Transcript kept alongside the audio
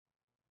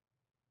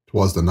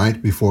'Twas the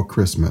night before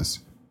Christmas,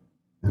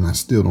 and I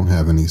still don't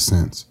have any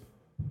sense.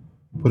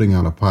 Putting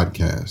out a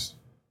podcast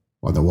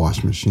while the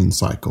wash machine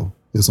cycle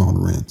is on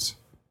rinse.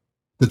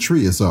 The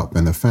tree is up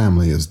and the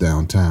family is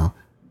downtown.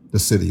 The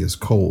city is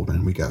cold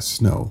and we got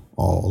snow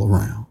all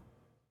around.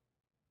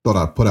 Thought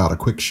I'd put out a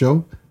quick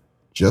show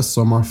just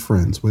so my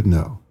friends would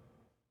know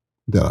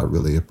that I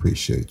really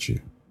appreciate you.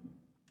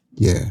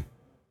 Yeah,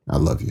 I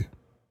love you.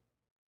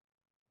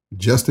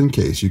 Just in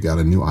case you got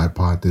a new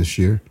iPod this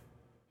year,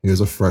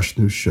 here's a fresh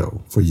new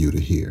show for you to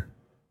hear.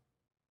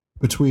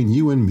 Between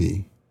you and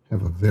me,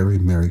 have a very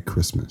Merry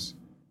Christmas.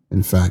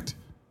 In fact,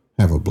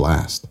 have a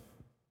blast.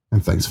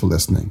 And thanks for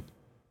listening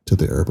to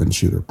the Urban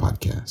Shooter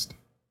Podcast.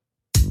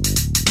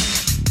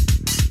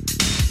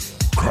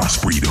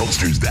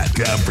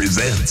 CrossbreedHolsters.com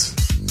presents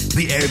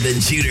the Urban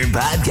Shooter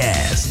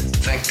Podcast.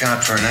 Thank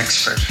God for an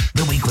expert.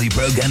 The weekly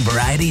pro-gun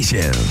variety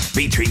show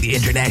featuring the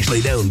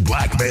internationally known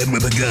black man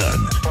with a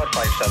gun.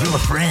 Your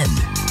friend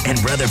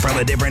and brother from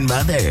a different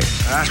mother.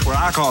 That's what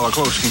I call a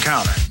close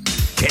encounter.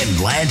 Ken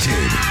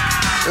Blanchard.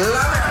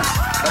 Love it.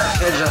 That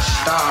kid's a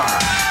star.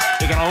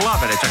 You're going to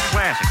love it. It's a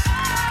classic.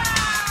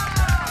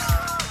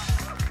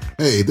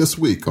 Hey, this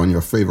week on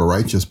your favorite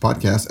righteous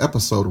podcast,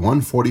 episode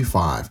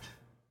 145,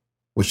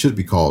 which should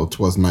be called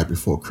 'Twas the Night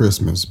Before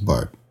Christmas,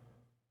 but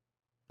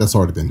that's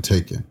already been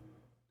taken.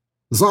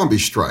 Zombie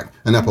Strike,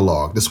 an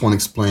epilogue. This one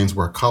explains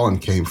where Colin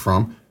came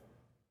from.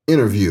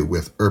 Interview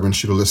with Urban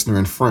Shooter listener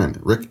and friend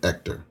Rick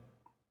Ector,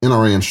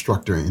 NRA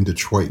instructor in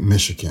Detroit,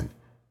 Michigan.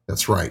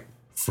 That's right,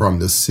 from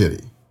the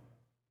city.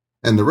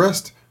 And the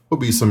rest will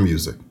be some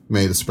music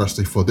made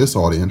especially for this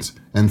audience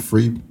and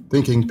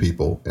free-thinking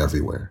people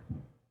everywhere.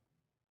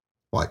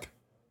 Like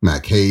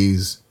Mac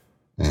Hayes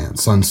and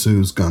Sun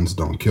Tzu's Guns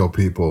Don't Kill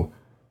People,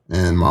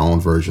 and my own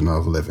version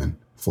of Living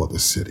for the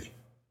City.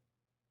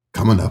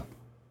 Coming up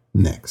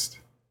next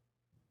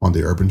on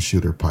the Urban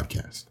Shooter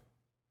Podcast.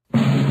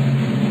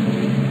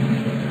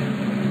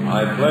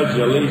 I pledge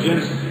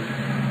allegiance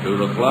to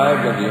the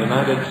flag of the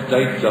United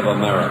States of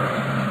America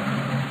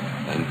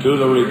and to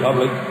the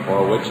republic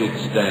for which it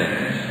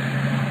stands,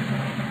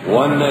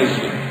 one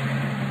nation,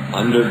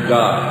 under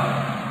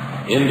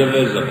God,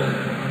 indivisible,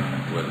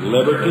 with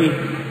liberty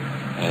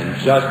and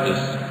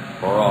justice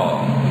for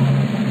all.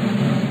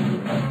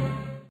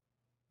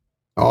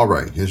 All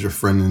right, here's your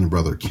friend and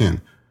brother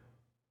Ken.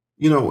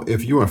 You know,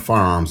 if you're a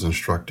firearms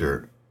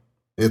instructor,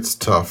 it's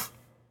tough,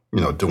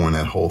 doing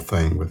that whole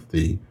thing with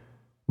the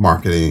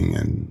marketing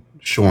and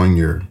showing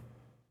your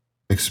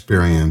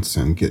experience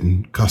and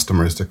getting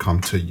customers to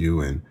come to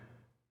you and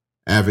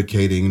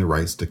advocating the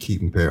rights to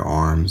keep and bear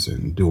arms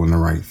and doing the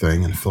right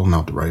thing and filling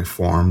out the right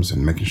forms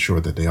and making sure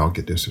that they all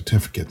get their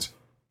certificates.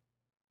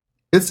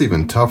 It's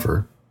even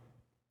tougher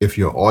if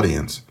your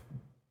audience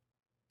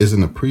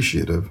isn't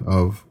appreciative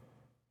of,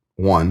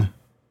 one,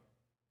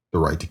 the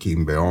right to keep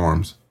and bear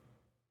arms,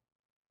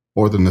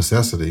 or the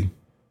necessity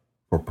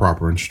for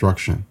proper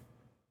instruction.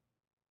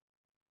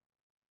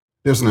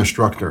 There's an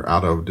instructor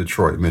out of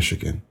Detroit,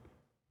 Michigan,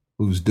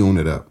 who's doing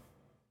it up,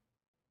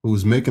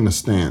 who's making a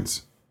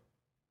stance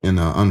in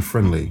an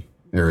unfriendly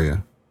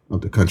area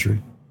of the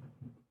country,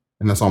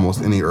 and that's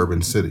almost any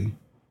urban city.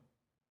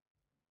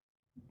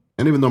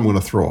 And even though I'm going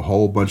to throw a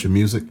whole bunch of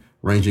music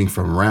ranging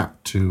from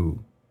rap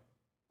to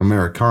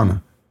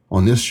Americana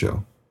on this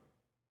show,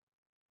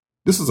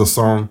 this is a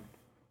song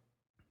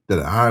that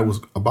I was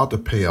about to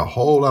pay a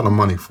whole lot of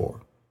money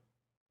for.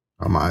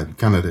 I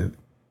kind of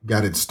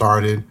got it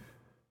started,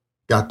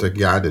 got the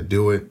guy to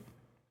do it,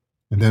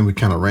 and then we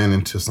kind of ran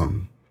into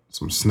some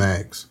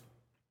snags.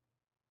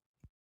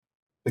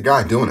 The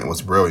guy doing it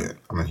was brilliant.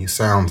 I mean, he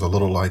sounds a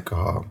little like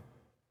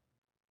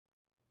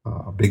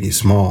Biggie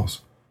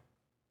Smalls.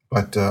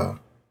 But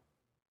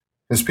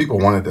his people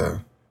wanted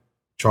to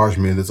charge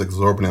me this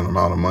exorbitant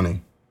amount of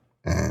money,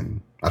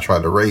 and I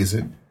tried to raise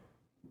it.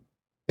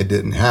 It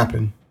didn't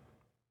happen.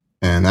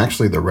 And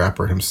actually, the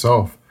rapper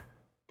himself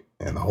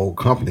and the whole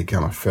company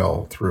kind of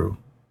fell through.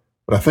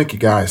 But I think the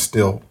guy is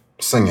still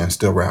singing,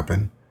 still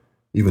rapping,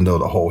 even though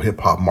the whole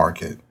hip-hop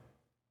market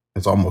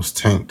is almost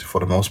tanked for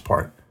the most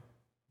part.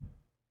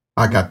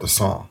 I got the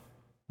song.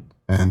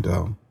 And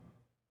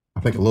I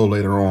think a lot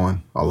later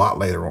on,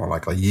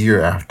 like a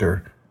year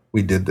after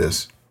we did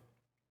this,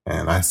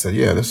 and I said,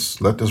 yeah,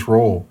 let this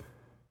roll.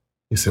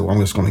 He said, well,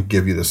 I'm just going to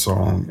give you the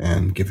song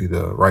and give you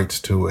the rights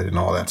to it and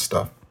all that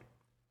stuff.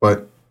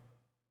 But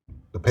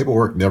the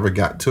paperwork never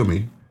got to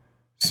me,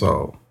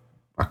 so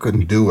I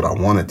couldn't do what I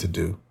wanted to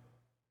do.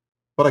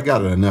 But I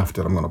got it enough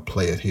that I'm going to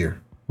play it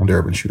here on the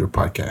Urban Shooter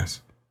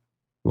Podcast,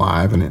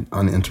 live and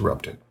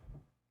uninterrupted.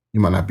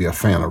 You might not be a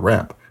fan of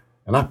rap,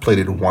 and I played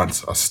it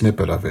once, a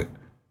snippet of it,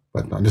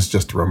 but this is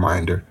just a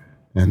reminder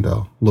and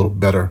a little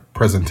better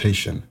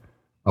presentation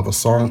of a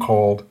song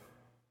called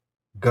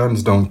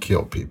Guns Don't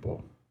Kill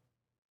People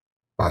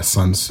by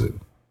Sun Tzu.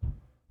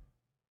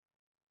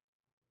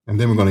 And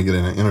then we're going to get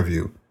in an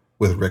interview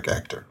with Rick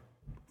Ector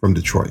from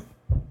Detroit.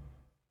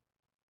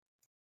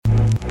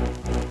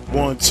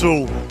 1,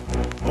 2.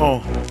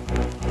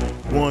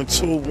 1,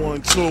 2,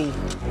 1, 2.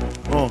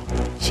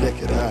 Check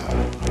it out.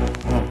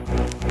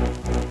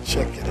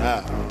 Check it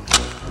out.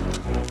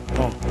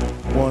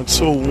 1,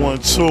 2, 1,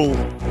 2.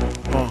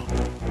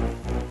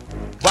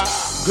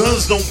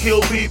 Guns don't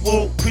kill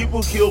people,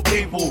 people kill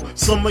people.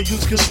 Some are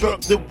used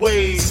constructive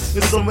ways,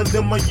 and some of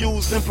them are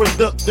used in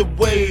productive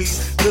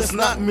ways. Let's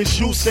not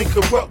misuse and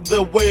corrupt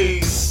their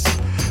ways.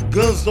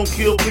 Guns don't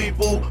kill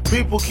people,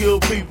 people kill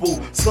people.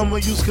 Some are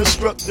used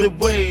constructive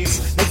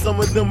ways, and some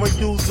of them are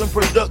used in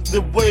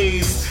productive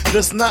ways.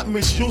 Let's not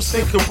misuse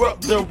and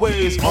corrupt their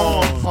ways.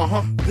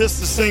 This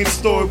the same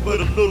story, but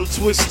a little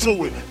twist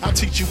to it. I'll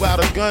teach you about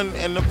a gun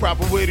and the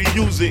proper way to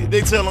use it. They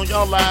tell on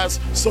y'all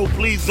lies, so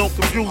please don't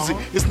confuse it.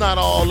 It's not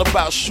all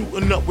about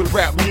shooting up with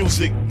rap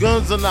music.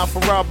 Guns are not for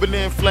robbing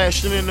and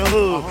flashing in the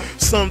hood.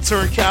 Some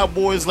turn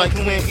cowboys like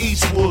Clint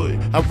Eastwood.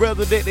 I'd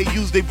rather that they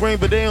use their brain,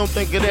 but they don't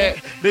think of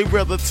that. They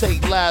rather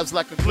take lives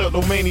like a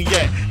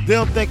kleptomaniac. They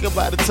don't think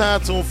about the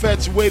time to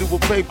infatuated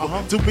with paper.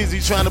 Too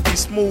busy trying to be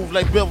smooth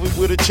like Beverly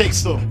with a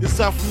chaser. It's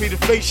time for me to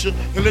face you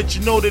and let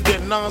you know that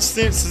that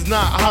nonsense is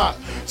not hot.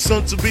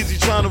 Some too busy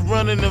trying to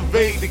run and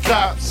evade the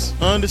cops.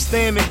 I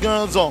understand the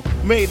guns are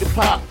made to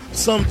pop.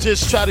 Some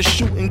just try to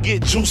shoot and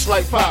get juice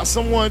like pop.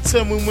 Someone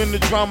tell me when the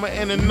drama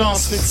and the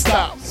nonsense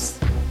stops.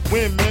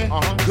 Women,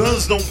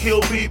 guns don't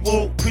kill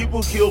people,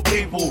 people kill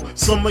people.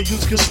 Some are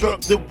used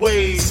constructive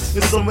ways,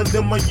 and some of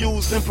them are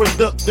used in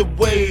productive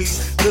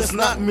ways. Let's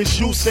not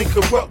misuse and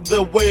corrupt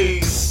their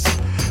ways.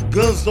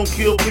 Guns don't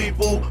kill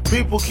people,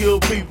 people kill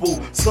people.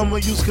 Some are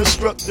used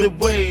constructive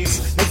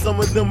ways, and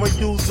some of them are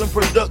used in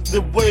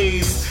productive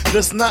ways.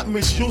 Let's not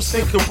misuse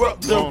and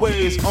corrupt their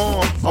ways.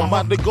 I'm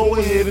about to go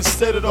ahead and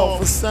set it off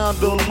and sound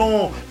the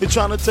alarm. They're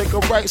trying to take our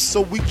rights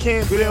so we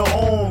can't bear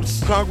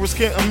arms. Congress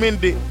can't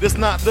amend it, that's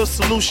not the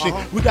solution.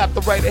 We got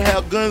the right to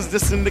have guns,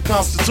 that's in the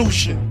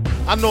Constitution.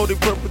 I know they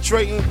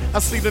perpetrating, I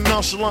see the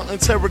nonchalant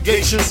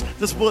interrogations.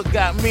 That's what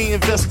got me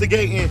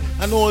investigating.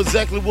 I know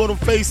exactly what I'm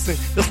facing.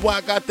 That's why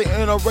I got the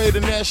NRA, the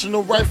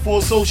National Rifle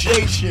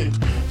Association.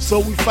 So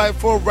we fight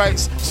for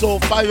rights, so a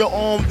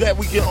firearm that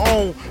we can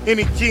own.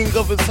 Any king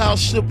of his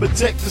house should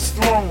protect his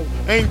throne.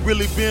 Ain't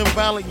really being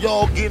violent,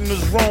 y'all getting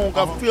us wrong.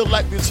 I feel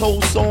like this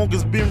whole song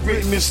has been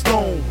written in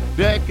stone.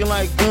 They're acting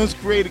like guns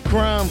created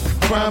crime.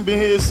 Crime been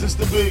here since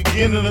the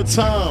beginning of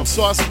time.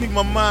 So I speak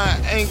my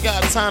mind, ain't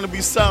got time to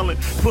be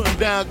silent. Putting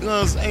down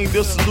guns ain't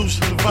the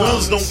solution to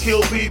violence. Guns don't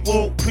kill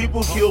people,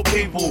 people kill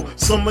people.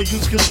 Some are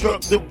used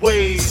constructive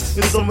ways,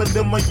 and some of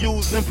them are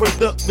used in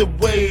productive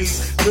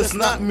ways. Let's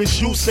not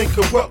misuse and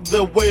corrupt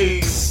their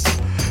ways.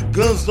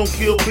 Guns don't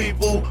kill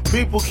people,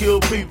 people kill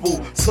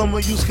people. Some are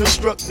used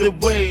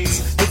constructive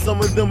ways, and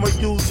some of them are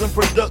used in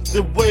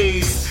productive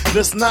ways.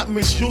 Let's not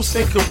misuse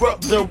and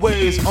corrupt their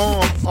ways.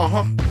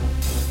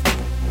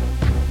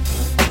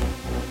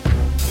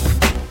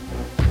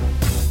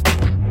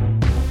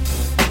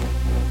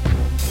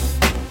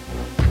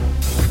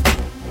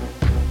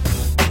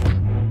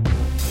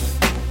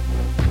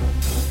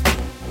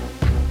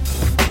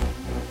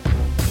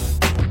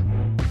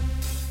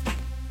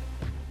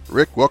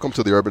 Rick, welcome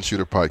to the Urban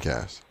Shooter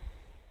Podcast.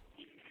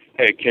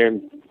 Hey,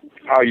 Ken.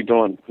 How are you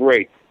doing?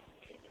 Great.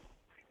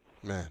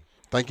 Man,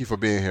 thank you for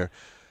being here.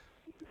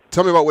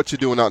 Tell me about what you're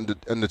doing out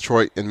in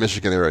Detroit and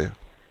Michigan area.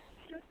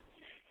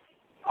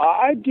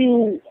 I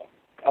do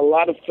a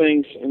lot of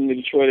things in the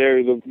Detroit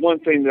area. The one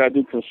thing that I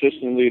do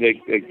consistently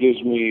that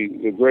gives me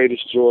the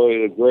greatest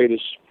joy, the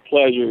greatest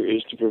pleasure,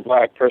 is to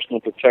provide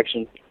personal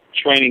protection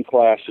training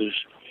classes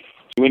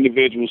to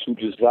individuals who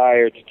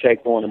desire to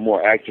take on a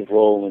more active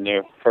role in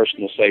their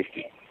personal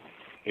safety.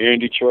 Here in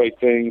Detroit,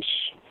 things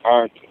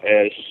aren't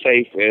as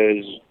safe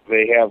as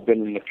they have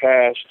been in the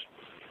past.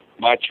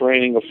 My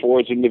training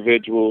affords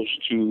individuals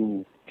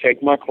to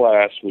take my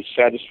class, which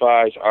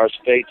satisfies our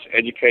state's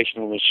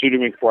educational and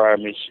shooting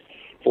requirements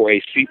for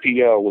a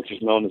CPL, which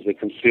is known as a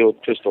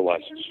concealed pistol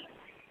license.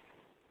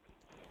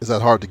 Is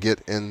that hard to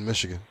get in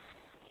Michigan?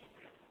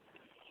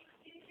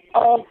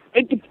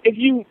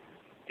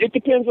 It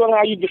depends on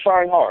how you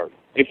define hard.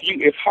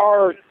 If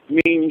hard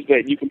means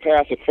that you can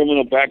pass a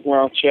criminal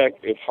background check,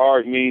 if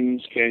hard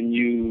means can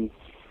you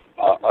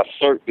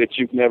assert that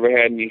you've never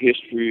had any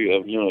history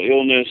of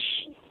illness,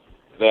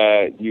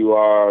 that you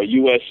are a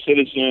U.S.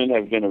 citizen,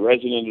 have been a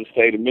resident of the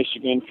state of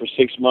Michigan for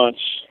 6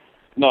 months,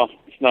 no,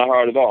 it's not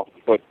hard at all.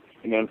 But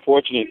the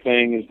unfortunate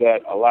thing is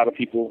that a lot of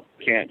people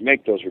can't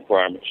make those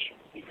requirements.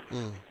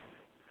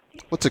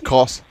 What's it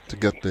cost to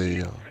get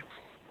the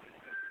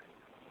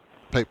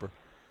paper?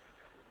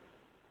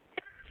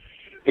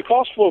 The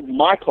cost for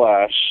my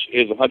class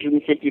is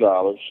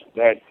 $150.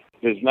 That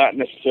does not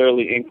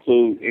necessarily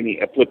include any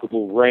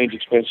applicable range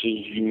expenses.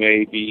 You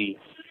may be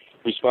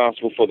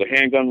responsible for the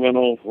handgun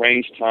rental,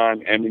 range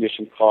time,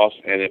 ammunition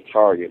costs, and a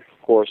target.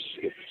 Of course,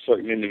 if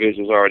certain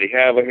individuals already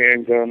have a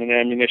handgun and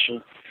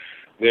ammunition,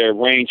 their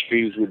range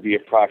fees would be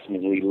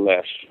approximately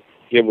less.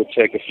 Give or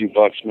take a few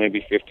bucks,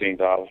 maybe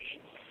 $15.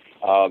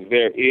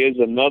 There is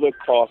another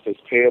cost that's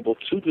payable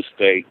to the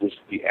state, which is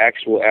the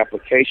actual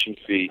application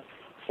fee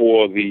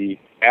for the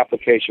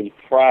application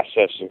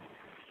processor,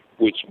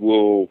 which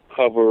will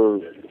cover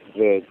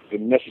the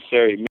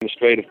necessary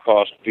administrative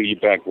costs through your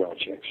background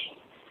checks.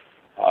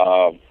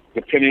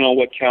 depending on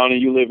what county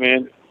you live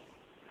in,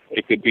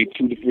 it could be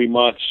 2 to 3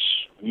 months,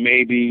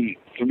 maybe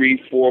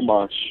 3-4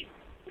 months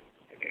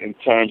in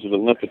terms of the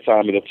length of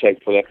time it'll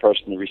take for that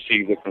person to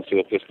receive the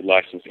concealed pistol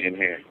license in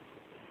hand.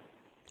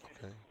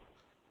 Okay.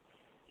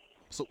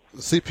 So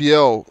the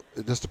CPL,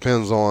 it just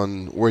depends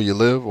on where you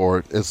live,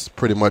 or it's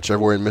pretty much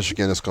everywhere in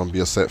Michigan it's going to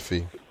be a set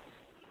fee?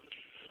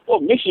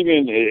 Well,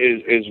 Michigan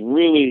is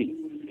really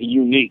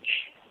unique.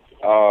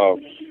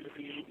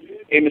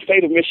 In the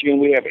state of Michigan,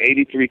 we have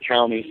 83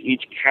 counties.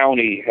 Each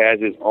county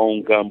has its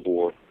own gun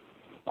board.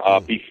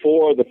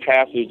 Before the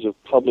passage of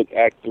Public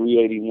Act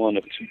 381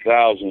 of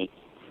 2000,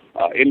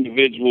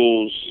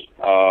 individuals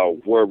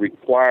were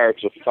required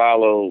to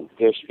follow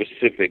their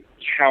specific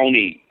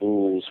county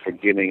rules for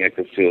getting a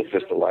concealed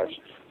pistol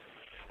license.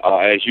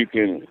 As you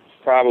can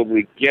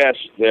probably guess,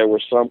 there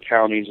were some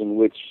counties in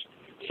which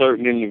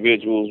certain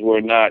individuals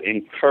were not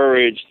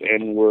encouraged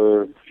and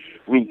were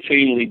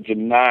routinely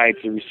denied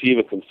to receive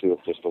a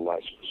concealed pistol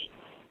license.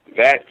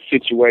 That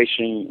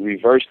situation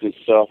reversed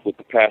itself with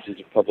the passage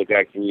of Public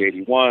Act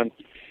 381.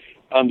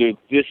 Under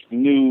this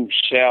new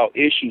shall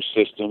issue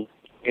system,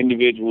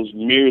 individuals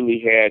merely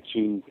had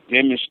to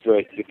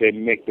demonstrate that they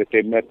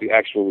met the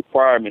actual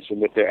requirements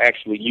and that they're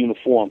actually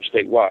uniform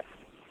statewide.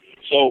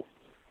 So,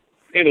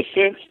 in a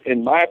sense,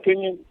 in my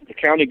opinion, the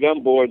county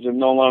gun boards are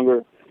no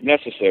longer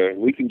necessary.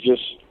 We can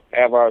just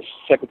have our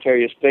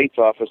Secretary of State's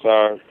office,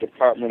 our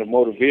Department of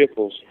Motor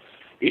Vehicles,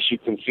 issue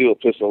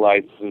concealed pistol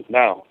licenses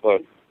now.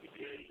 But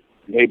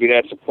maybe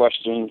that's a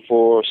question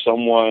for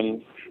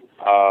someone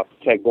to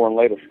take on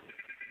later.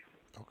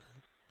 Okay.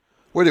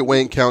 Where did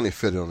Wayne County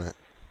fit on that?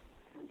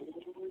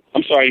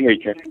 I'm sorry, I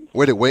didn't hear you, Ken.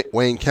 Where did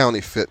Wayne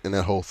County fit in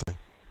that whole thing?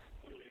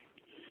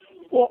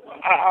 Well,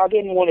 I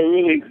didn't want to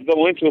really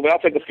go into it, but I'll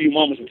take a few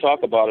moments to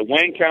talk about it.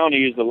 Wayne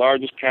County is the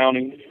largest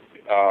county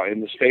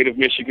in the state of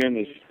Michigan.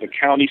 It's the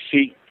county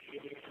seat.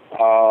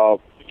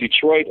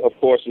 Detroit, of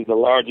course, is the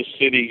largest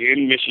city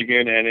in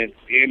Michigan, and it's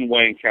in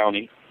Wayne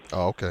County.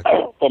 Oh, okay.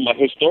 From a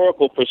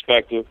historical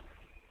perspective,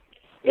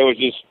 there was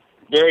this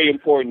very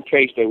important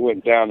case that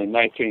went down in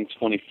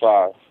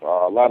 1925.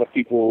 A lot of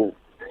people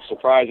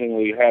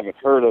surprisingly haven't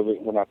heard of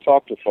it when I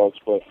talk to folks,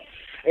 but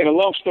in a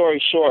long story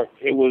short,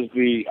 it was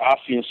the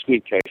Ossian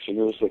Sweet case, and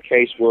it was a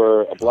case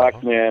where a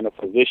black man, a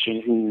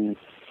physician who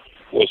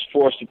was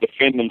forced to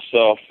defend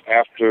himself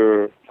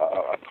after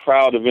a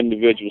crowd of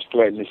individuals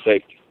threatened his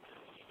safety.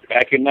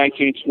 Back in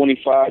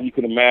 1925, you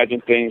can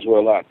imagine things were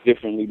a lot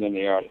differently than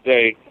they are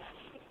today.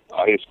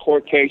 His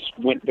court case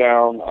went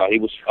down. He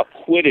was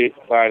acquitted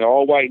by an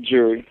all-white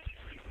jury.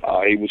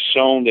 It was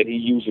shown that he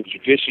used a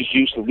judicious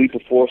use of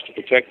lethal force to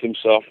protect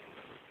himself.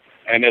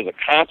 And as a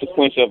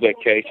consequence of that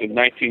case, in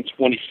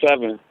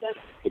 1927,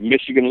 the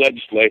Michigan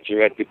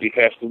legislature, at the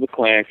behest of the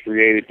Klan,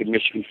 created the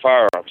Michigan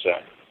Firearms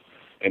Act.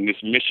 And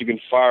this Michigan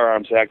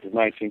Firearms Act of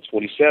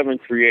 1927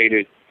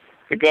 created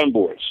the gun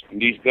boards.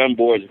 And these gun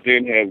boards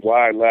then had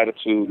wide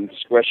latitude and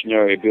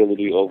discretionary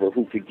ability over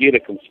who could get a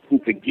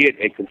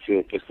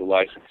concealed pistol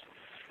license.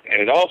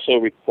 And it also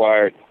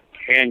required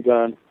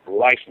handgun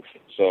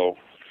licensing. So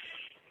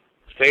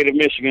the state of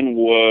Michigan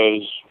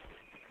was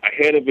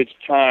ahead of its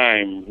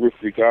time with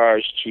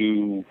regards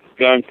to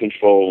gun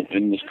control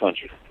in this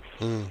country.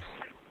 A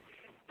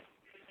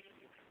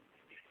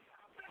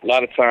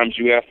lot of times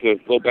you have to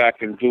go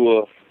back and do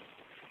a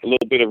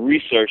little bit of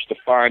research to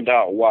find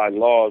out why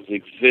laws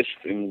exist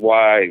and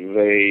why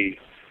they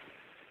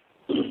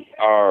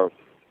are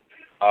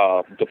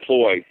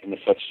deployed in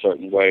such a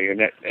certain way. And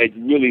that it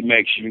really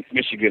makes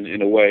Michigan,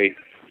 in a way,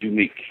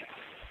 unique.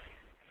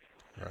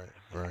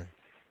 Right.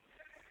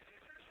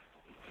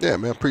 Yeah,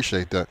 man,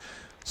 appreciate that.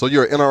 So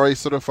you're an NRA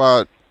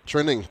certified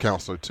training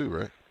counselor too,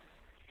 right?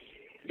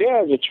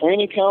 Yeah, as a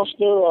training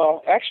counselor,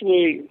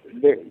 actually,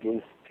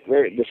 the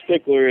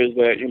stickler is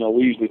that,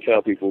 we usually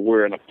tell people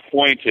we're an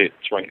appointed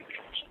training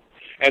counselor.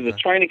 As a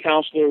training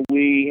counselor,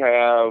 we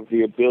have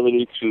the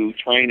ability to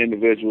train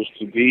individuals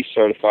to be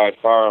certified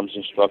firearms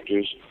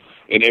instructors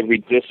in every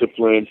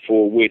discipline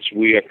for which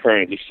we are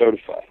currently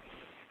certified.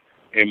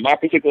 In my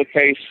particular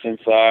case,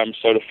 since I'm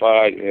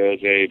certified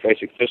as a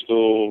basic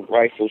pistol,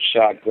 rifle,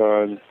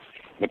 shotgun,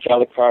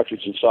 metallic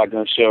cartridge and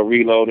shotgun shell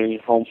reloading,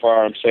 home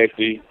firearm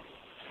safety,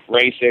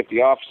 range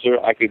safety officer,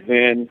 I could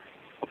then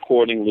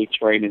accordingly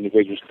train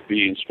individuals to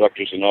be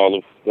instructors in all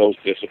of those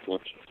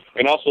disciplines.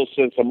 And also,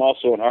 since I'm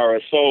also an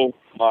RSO,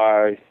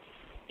 my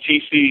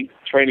TC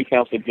training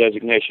counselor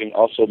designation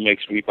also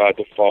makes me by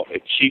default a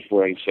chief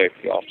range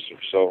safety officer.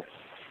 So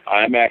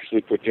I'm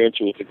actually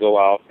credentialed to go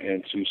out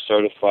and to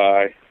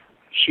certify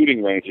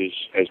shooting ranges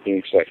as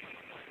being safe.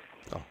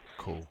 Oh,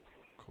 cool.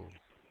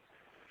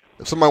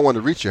 If somebody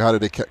wanted to reach you, how do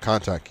they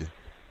contact you?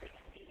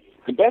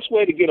 The best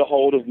way to get a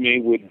hold of me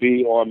would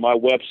be on my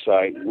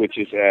website, which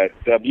is at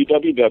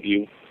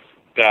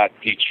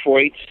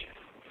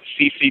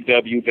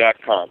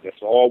www.detroitccw.com.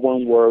 That's all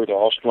one word,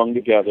 all strung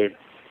together.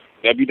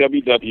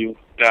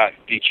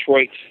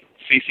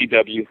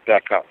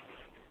 www.detroitccw.com.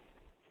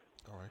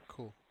 All right,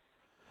 cool.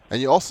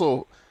 And you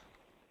also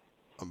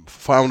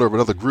founder of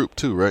another group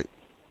too, right?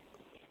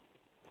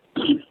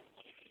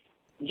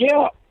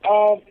 Yeah,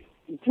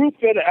 group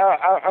that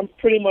I'm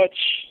pretty much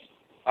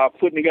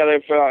putting together,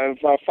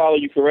 if I follow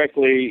you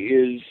correctly,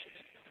 is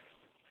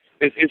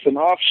it's an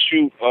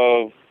offshoot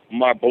of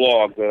my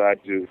blog that I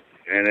do,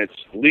 and it's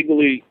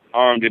Legally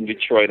Armed in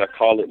Detroit. I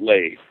call it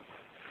LADE.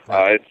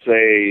 It's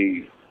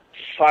a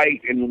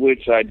site in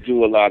which I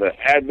do a lot of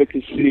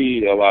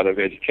advocacy, a lot of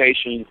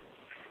education.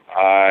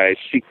 I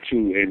seek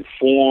to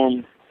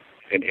inform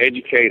and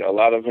educate a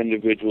lot of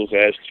individuals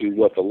as to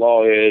what the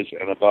law is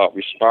and about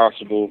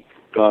responsible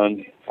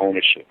gun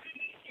ownership.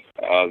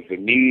 The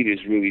need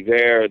is really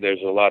there.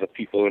 There's a lot of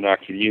people in our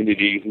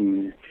community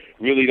who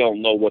really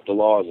don't know what the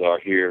laws are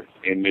here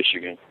in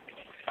Michigan.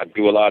 I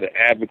do a lot of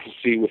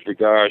advocacy with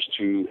regards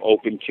to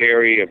open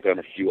carry. I've done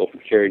a few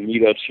open carry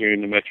meetups here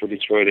in the Metro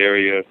Detroit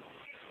area.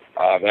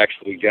 I've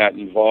actually gotten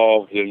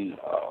involved in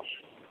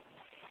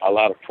a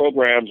lot of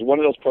programs. One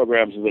of those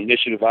programs is an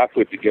initiative I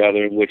put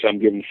together in which I'm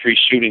giving free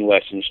shooting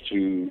lessons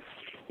to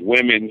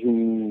women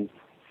who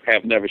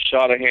have never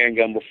shot a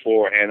handgun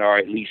before and are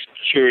at least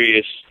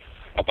curious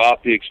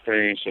about the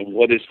experience and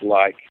what it's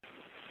like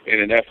in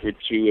an effort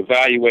to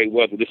evaluate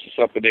whether this is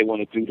something they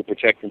want to do to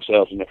protect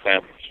themselves and their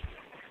families.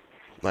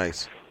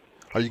 Nice.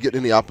 Are you getting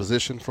any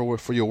opposition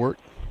for your work?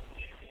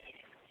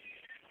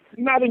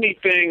 Not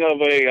anything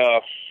of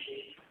a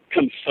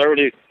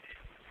concerted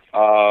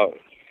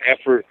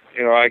effort.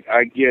 You know,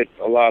 I get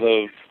a lot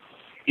of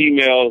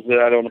emails that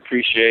I don't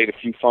appreciate, a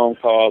few phone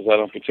calls I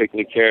don't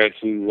particularly care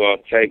to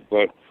take,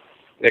 but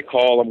they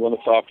call, I'm going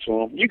to talk to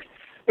them.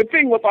 The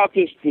thing about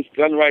this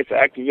gun rights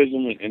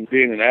activism and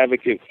being an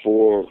advocate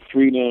for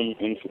freedom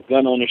and for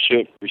gun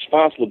ownership,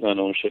 responsible gun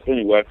ownership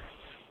anyway,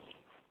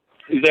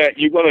 is that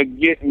you're going to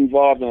get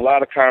involved in a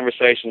lot of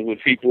conversations with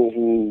people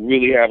who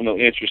really have no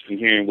interest in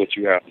hearing what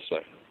you have to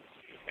say.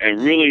 And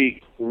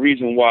really, the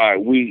reason why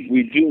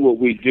we do what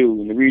we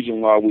do and the reason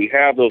why we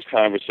have those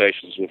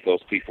conversations with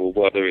those people,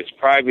 whether it's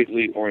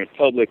privately or in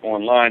public,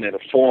 online at a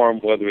forum,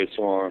 whether it's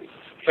on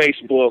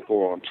Facebook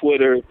or on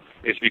Twitter,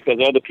 is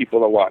because other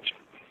people are watching.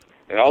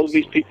 And all of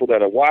these people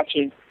that are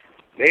watching,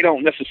 they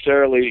don't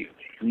necessarily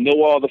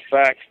know all the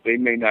facts. They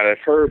may not have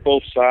heard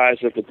both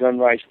sides of the gun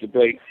rights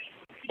debate.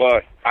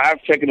 But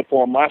I've taken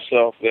upon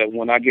myself that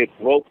when I get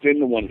roped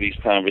into one of these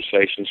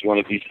conversations, one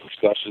of these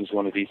discussions,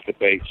 one of these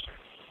debates,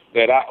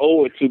 that I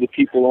owe it to the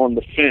people on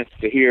the fence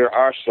to hear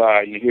our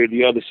side and hear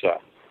the other side.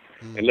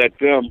 And let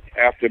them,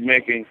 after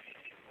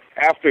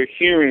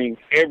hearing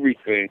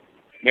everything,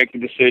 make a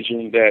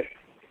decision that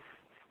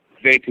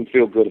they can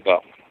feel good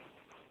about.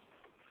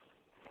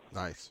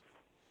 Nice.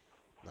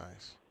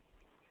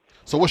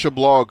 So what's your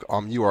blog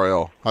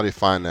URL? How do you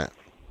find that?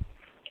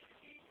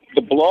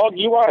 The blog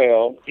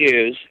URL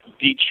is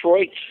It's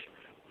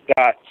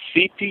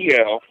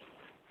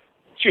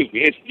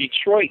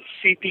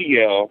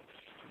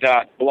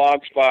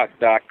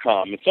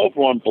DetroitCPL.blogspot.com. It's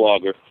over on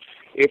Blogger.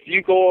 If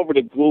you go over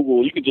to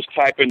Google, you can just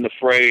type in the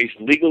phrase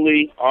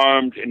Legally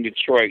Armed in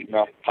Detroit, and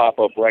I'll pop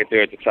up right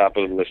there at the top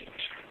of the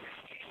listings.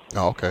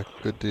 Oh, okay.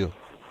 Good deal.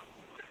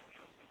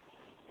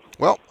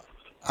 Well,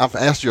 I've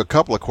asked you a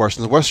couple of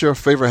questions. What's your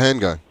favorite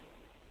handgun?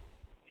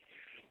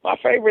 My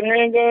favorite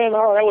handgun?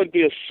 Oh, that would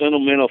be a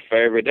sentimental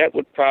favorite. That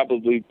would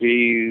probably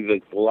be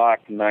the Glock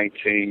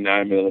 19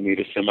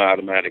 9mm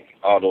semi-automatic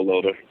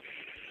autoloader.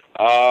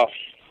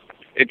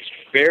 It's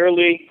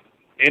fairly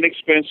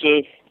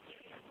inexpensive,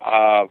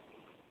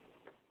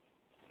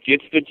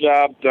 gets the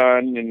job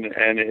done,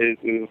 and it is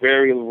a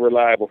very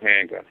reliable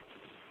handgun.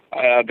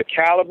 The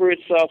caliber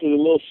itself is a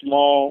little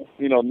small,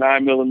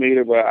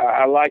 9mm, but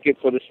I like it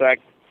for the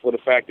fact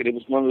that it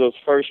was one of those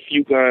first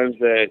few guns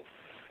that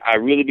I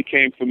really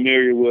became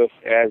familiar with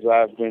as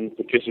I've been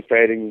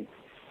participating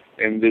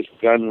in this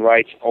gun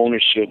rights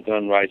ownership,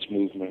 gun rights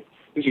movement.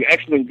 It's an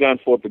excellent gun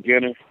for a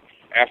beginner.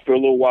 After a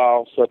little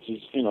while, such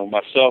as,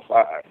 myself,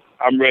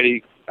 I'm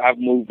ready. I've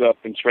moved up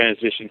and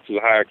transitioned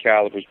to higher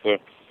calibers. But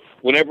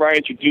whenever I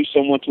introduce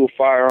someone to a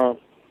firearm,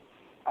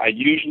 I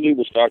usually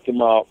will start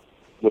them out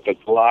with a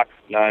Glock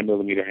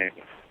 9mm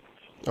handgun.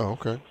 Oh,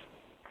 okay.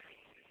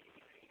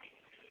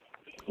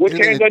 What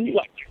handgun you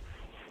like?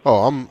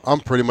 Oh, I'm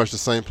pretty much the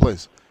same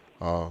place.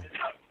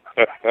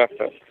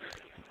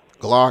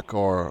 Glock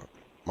or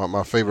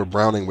my favorite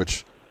Browning,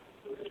 which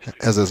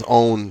has its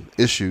own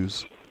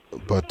issues,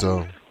 but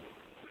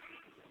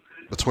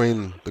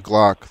between the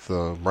Glock,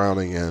 the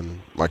Browning, and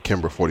my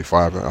Kimber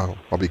 45,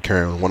 I'll be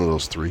carrying one of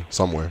those three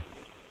somewhere.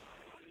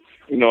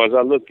 As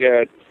I look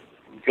at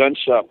gun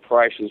shop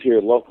prices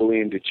here locally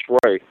in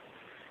Detroit,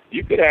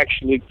 you could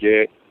actually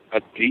get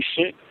a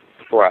decent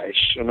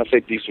price, and I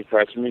say decent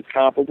price, I mean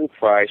comparable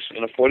price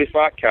in a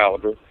 45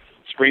 caliber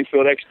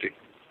Springfield XD.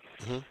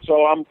 Mm-hmm.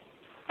 So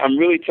I'm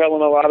really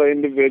telling a lot of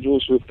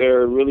individuals if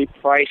they're really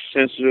price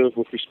sensitive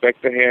with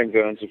respect to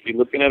handguns, if you're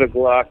looking at a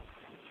Glock,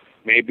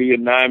 maybe a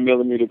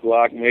 9mm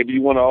Glock, maybe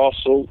you want to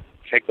also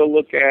take a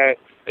look at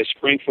a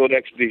Springfield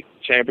XD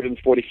chambered in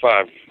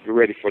 45 if you're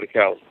ready for the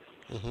caliber.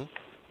 Mm-hmm.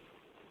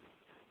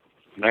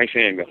 Nice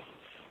handgun.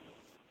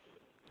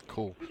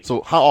 Cool.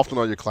 So how often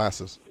are your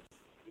classes?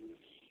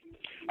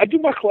 I do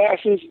my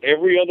classes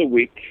every other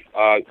week,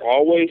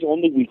 always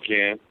on the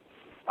weekend.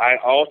 I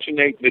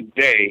alternate the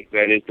day,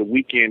 that is the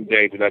weekend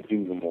day that I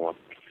do them on.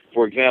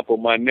 For example,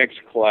 my next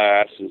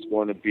class is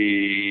going to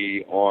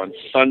be on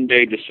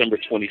Sunday, December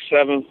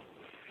 27th,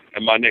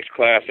 and my next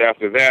class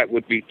after that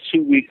would be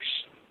 2 weeks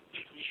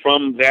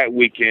from that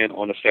weekend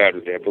on a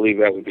Saturday. I believe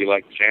that would be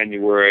like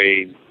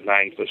January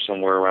 9th or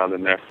somewhere around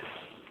in there.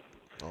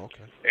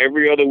 Okay.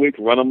 Every other week,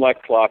 run them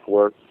like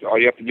clockwork. All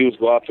you have to do is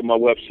go out to my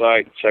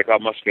website, check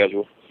out my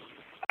schedule.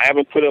 I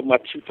haven't put up my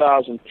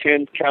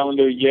 2010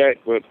 calendar yet,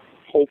 but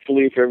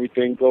hopefully if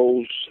everything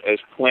goes as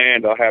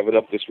planned, I'll have it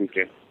up this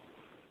weekend.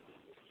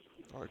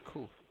 All right,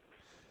 cool.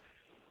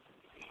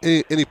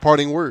 Any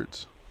parting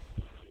words?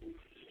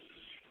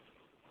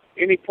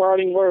 Any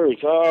parting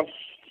words?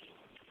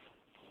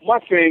 My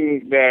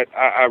thing that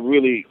I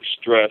really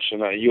stress,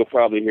 and you'll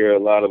probably hear a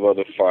lot of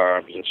other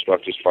firearms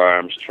instructors,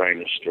 firearms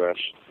trainers stress,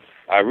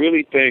 I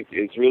really think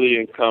it's really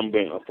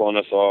incumbent upon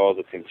us all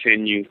to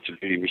continue to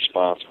be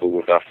responsible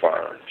with our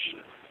firearms.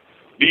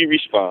 Be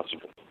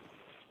responsible.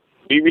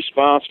 Be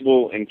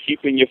responsible in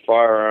keeping your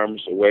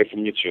firearms away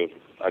from your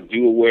children. I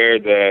do aware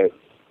that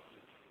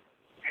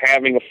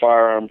having a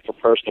firearm for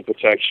personal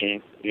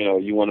protection,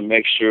 you want to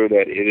make sure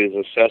that it is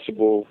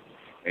accessible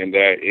and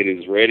that it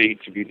is ready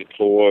to be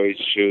deployed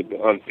should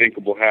the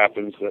unthinkable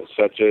happen,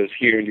 such as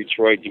here in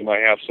Detroit, you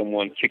might have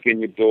someone kick in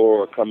your door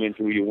or come in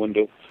through your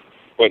window.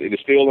 But it is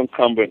still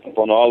incumbent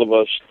upon all of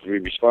us to be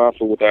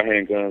responsible with our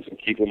handguns and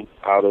keep them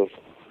out of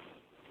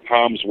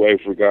harm's way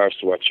with regards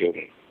to our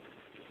children.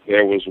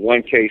 There was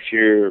one case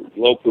here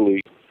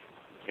locally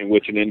in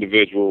which an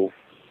individual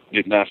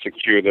did not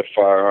secure their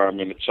firearm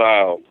and the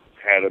child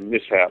had a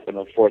mishap, an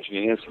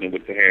unfortunate incident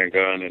with the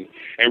handgun.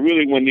 And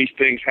really when these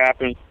things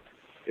happen,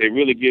 it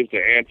really gives the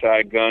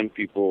anti-gun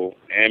people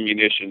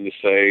ammunition to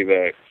say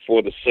that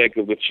for the sake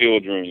of the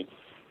children,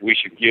 we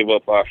should give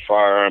up our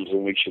firearms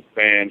and we should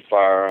ban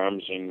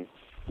firearms and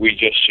we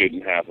just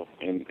shouldn't have them.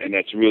 And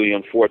that's really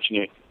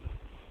unfortunate.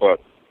 But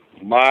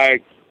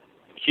my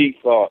key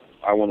thought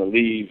I want to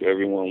leave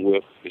everyone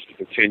with is to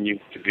continue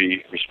to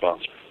be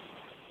responsible.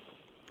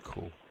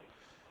 Cool.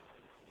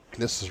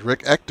 This is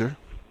Rick Ector,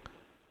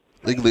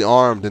 legally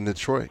armed in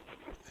Detroit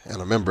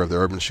and a member of the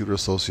Urban Shooter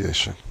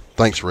Association.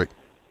 Thanks, Rick.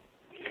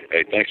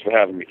 Hey, thanks for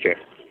having me, Ken.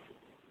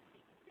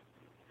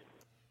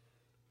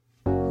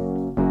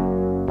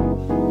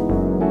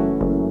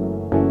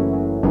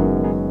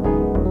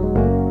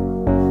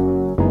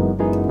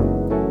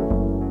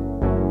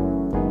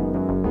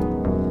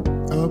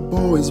 A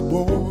boy is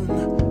born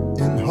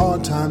in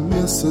hard time,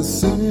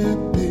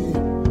 Mississippi,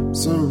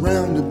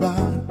 surrounded by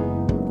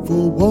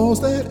four walls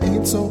that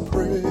ain't so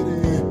pretty.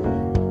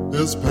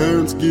 His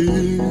parents give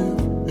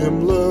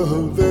him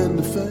love and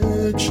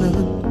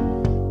affection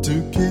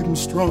to keep him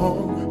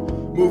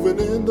strong, moving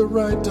in the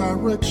right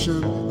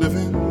direction,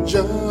 living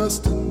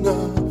just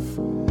enough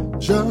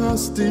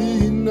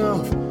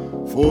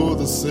for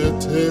the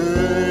city.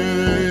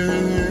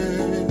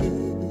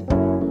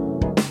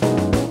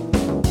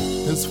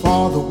 His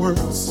father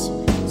works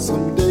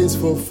some days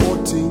for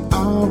 14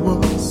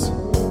 hours,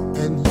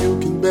 and you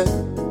can bet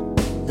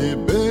he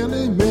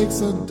barely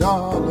makes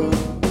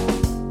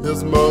 $1.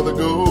 His mother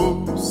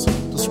goes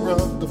to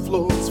scrub the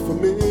floors for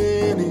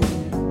many,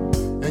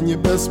 and you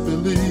best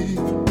believe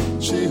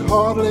she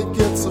hardly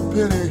gets a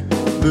penny,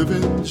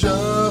 living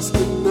just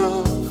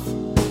enough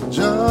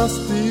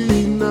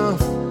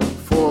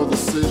for the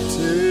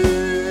city.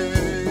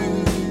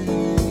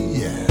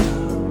 Yeah.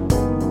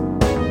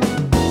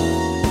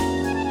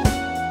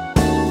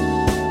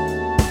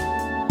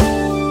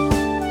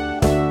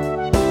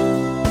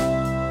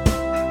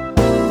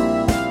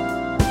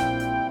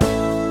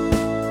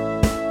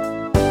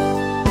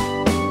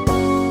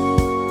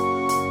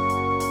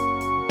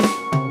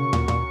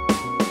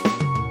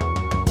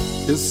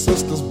 His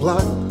sister's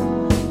black,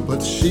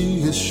 but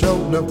she is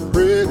shown up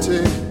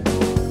pretty.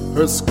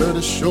 Her skirt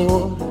is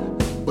short,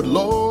 but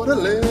Lord, her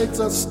legs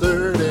are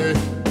sturdy.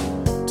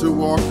 To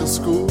walk to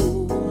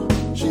school,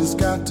 she's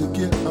got to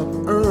get up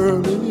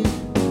early.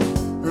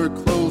 Her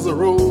clothes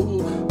are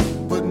old,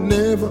 but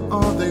never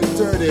are they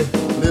dirty.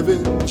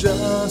 Living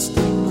just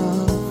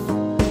enough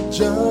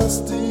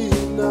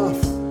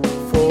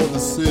for the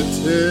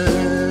city.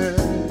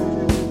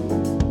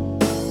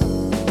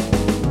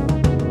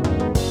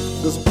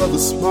 This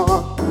brother's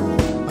smart,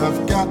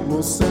 I've got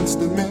more sense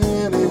than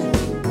many.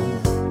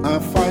 I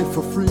fight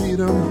for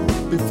freedom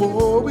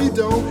before we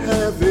don't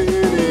have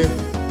any.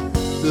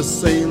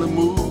 This ain't a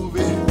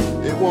movie,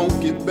 it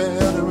won't get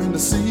better in the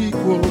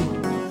sequel.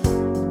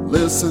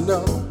 Listen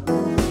up,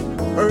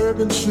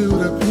 urban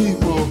shooter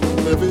people,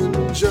 living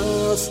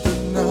just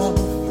enough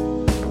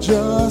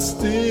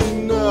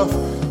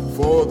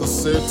for the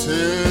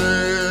city.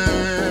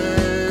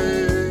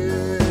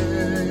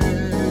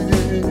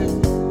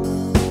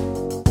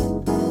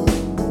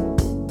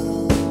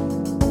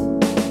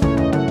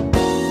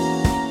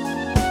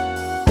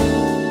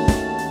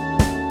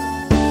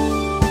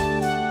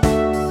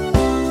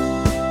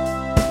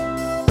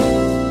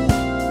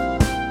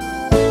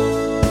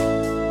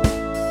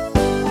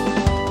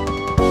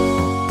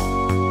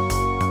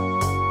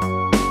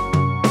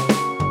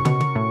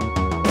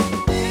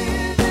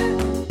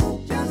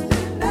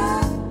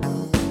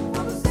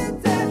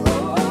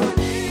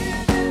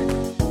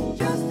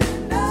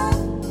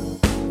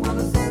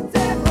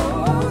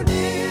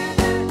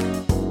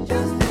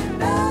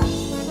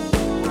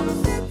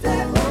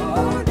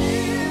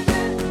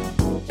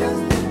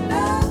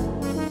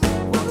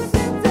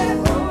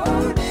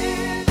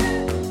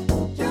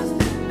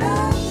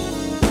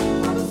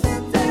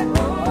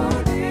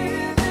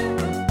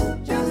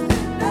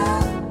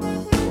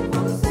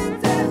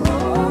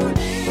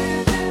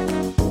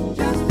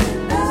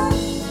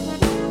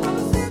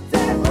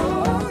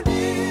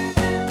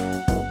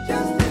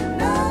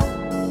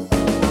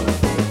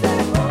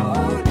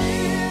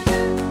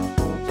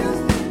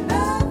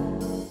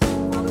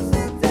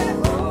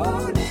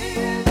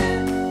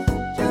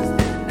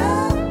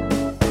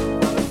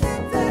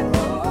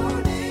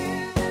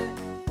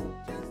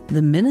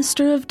 The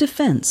Minister of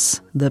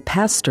Defense, the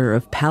pastor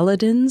of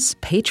paladins,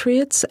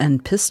 patriots,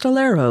 and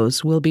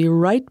pistoleros will be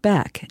right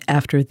back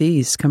after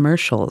these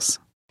commercials.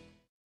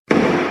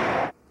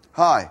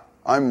 Hi,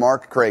 I'm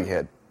Mark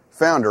Craighead,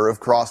 founder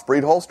of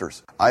Crossbreed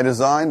Holsters. I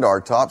designed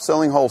our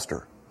top-selling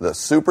holster, the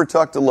Super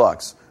Tuck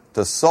Deluxe,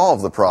 to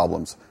solve the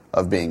problems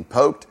of being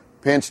poked,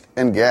 pinched,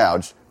 and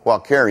gouged while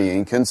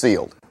carrying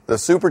concealed. The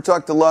Super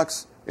Tuck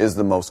Deluxe is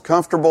the most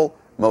comfortable,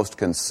 most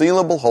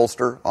concealable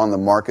holster on the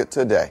market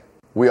today.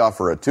 We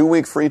offer a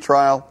 2-week free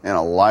trial and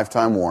a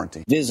lifetime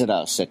warranty. Visit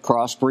us at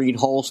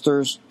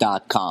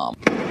crossbreedholsters.com.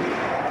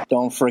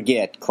 Don't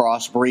forget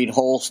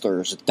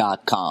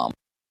crossbreedholsters.com.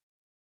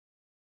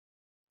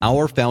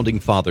 Our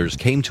founding fathers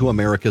came to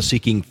America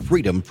seeking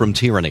freedom from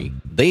tyranny.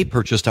 They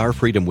purchased our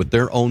freedom with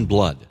their own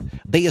blood.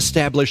 They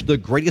established the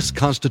greatest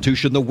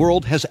constitution the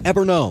world has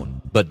ever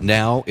known. But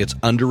now it's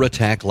under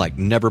attack like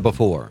never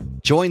before.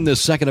 Join the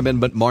Second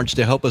Amendment March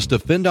to help us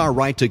defend our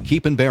right to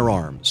keep and bear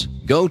arms.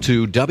 Go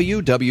to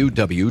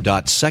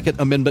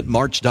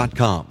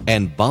www.secondamendmentmarch.com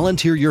and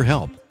volunteer your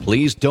help.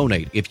 Please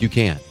donate if you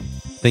can.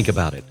 Think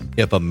about it.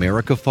 If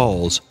America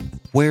falls,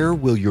 where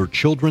will your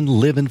children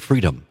live in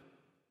freedom?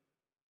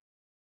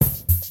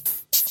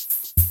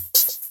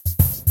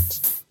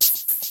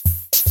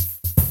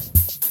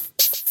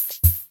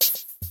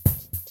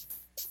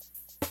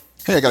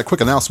 Hey, I got a quick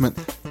announcement.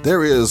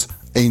 There is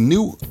a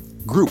new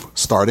group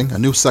starting, a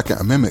new Second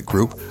Amendment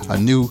group, a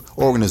new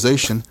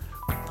organization,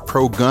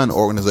 pro-gun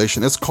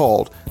organization. It's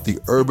called the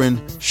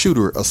Urban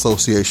Shooter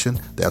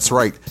Association. That's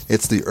right.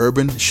 It's the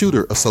Urban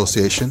Shooter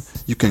Association.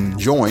 You can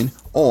join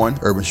on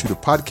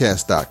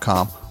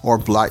urbanshooterpodcast.com or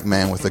Black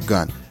Man with a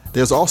Gun.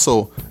 There's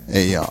also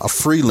a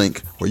free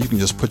link where you can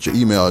just put your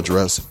email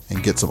address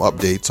and get some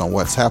updates on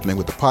what's happening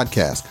with the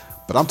podcast.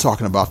 But I'm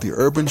talking about the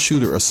Urban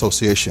Shooter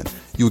Association.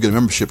 You would get a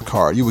membership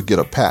card. You would get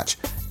a patch.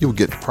 You would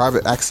get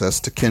private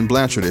access to Ken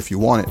Blanchard if you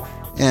want it.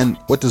 And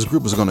what this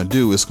group is going to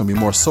do is going to be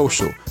more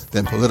social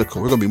than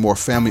political. We're going to be more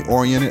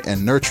family-oriented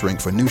and nurturing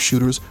for new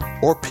shooters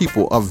or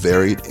people of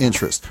varied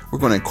interests. We're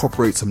going to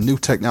incorporate some new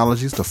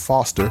technologies to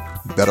foster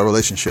better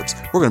relationships.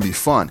 We're going to be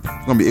fun.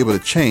 We're going to be able to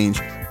change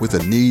with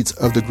the needs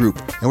of the group.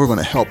 And we're going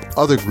to help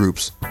other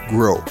groups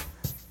grow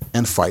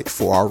and fight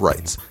for our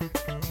rights.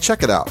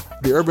 Check it out,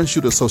 the Urban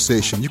Shooter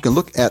Association. You can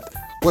look at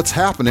what's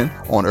happening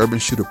on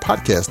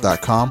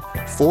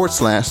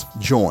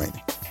urbanshooterpodcast.com/join.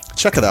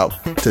 Check it out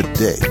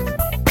today.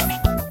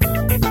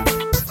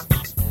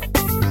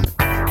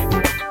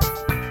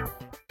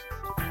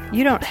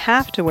 You don't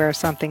have to wear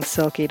something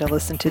silky to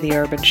listen to the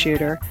Urban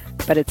Shooter,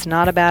 but it's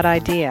not a bad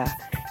idea.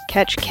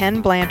 Catch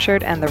Ken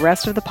Blanchard and the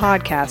rest of the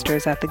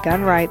podcasters at the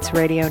Gun Rights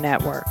Radio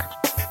Network.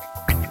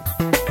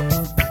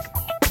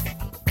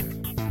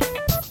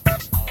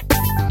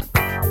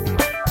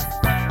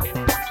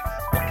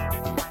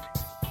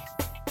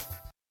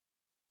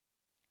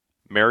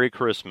 Merry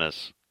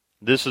Christmas.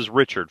 This is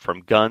Richard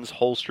from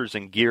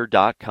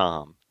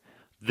GunsHolstersAndGear.com.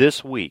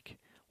 This week,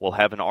 we'll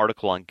have an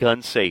article on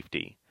gun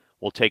safety.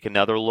 We'll take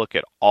another look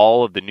at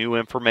all of the new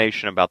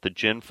information about the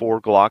Gen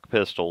 4 Glock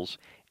pistols,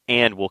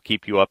 and we'll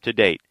keep you up to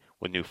date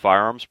with new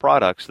firearms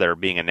products that are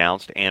being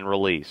announced and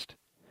released.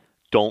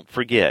 Don't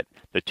forget,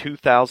 the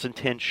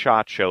 2010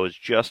 SHOT Show is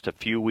just a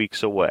few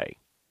weeks away.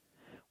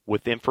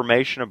 With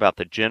information about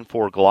the Gen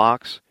 4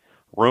 Glocks,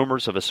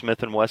 rumors of a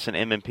Smith & Wesson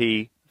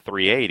M&P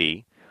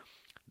 380,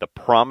 the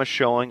promise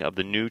showing of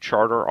the new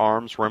Charter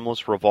Arms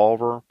rimless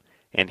revolver,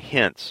 and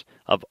hints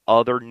of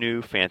other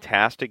new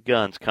fantastic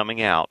guns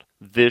coming out,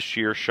 this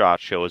year's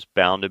SHOT Show is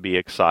bound to be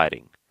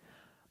exciting.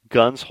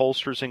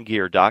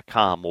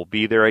 GunsHolstersAndGear.com will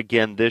be there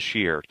again this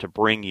year to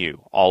bring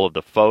you all of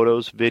the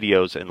photos,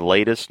 videos, and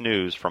latest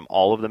news from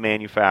all of the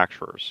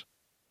manufacturers.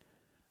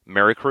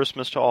 Merry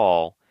Christmas to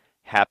all.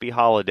 Happy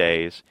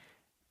holidays.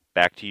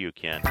 Back to you,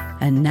 Ken.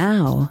 And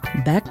now,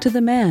 back to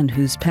the man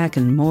who's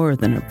packing more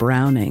than a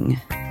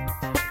Browning.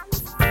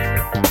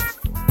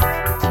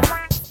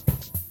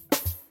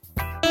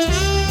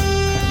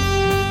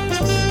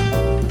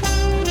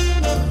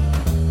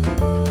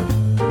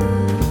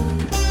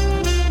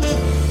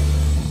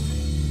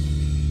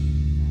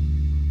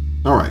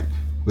 All right,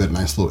 we had a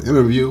nice little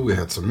interview. We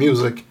had some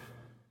music.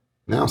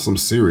 Now some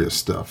serious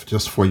stuff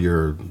just for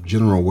your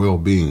general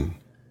well-being,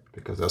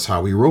 because that's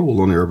how we roll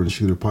on the Urban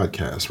Shooter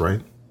Podcast,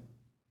 right?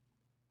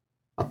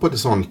 I put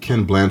this on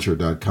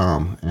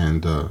KenBlanchard.com,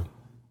 and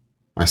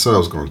I said I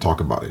was going to talk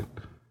about it.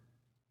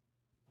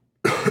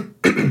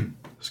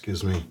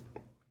 Excuse me.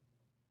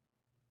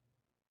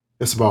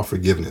 It's about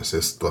forgiveness.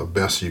 It's the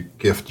best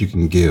gift you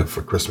can give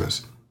for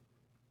Christmas.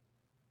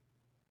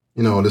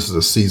 You know, this is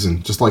a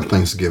season, just like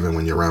Thanksgiving,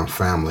 when you're around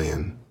family,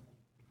 and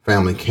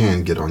family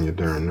can get on your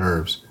darn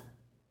nerves.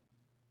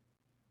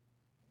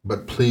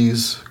 But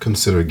please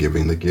consider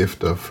giving the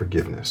gift of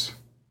forgiveness.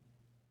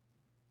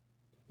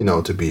 You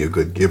know, to be a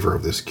good giver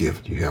of this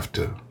gift, you have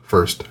to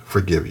first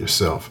forgive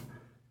yourself.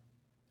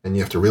 And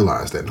you have to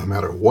realize that no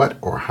matter what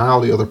or how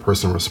the other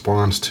person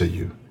responds to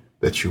you,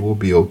 that you will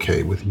be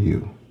okay with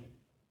you.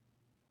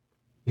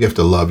 You have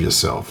to love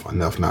yourself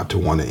enough not to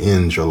want to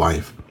end your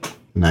life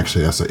And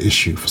actually, that's an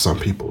issue for some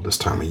people this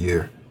time of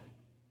year.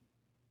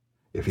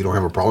 If you don't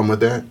have a problem with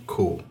that,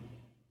 cool.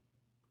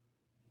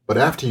 But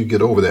after you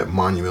get over that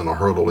monumental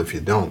hurdle, if you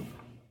don't,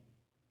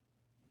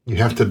 you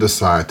have to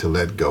decide to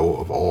let go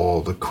of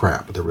all the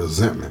crap, the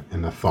resentment,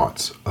 and the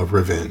thoughts of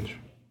revenge.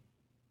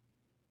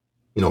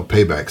 You know,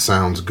 payback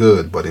sounds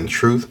good, but in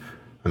truth,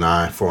 an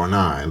eye for an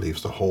eye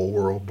leaves the whole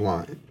world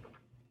blind.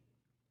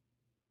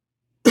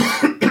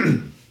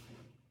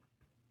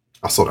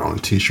 I saw that on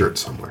a t-shirt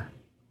somewhere.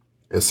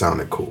 It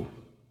sounded cool.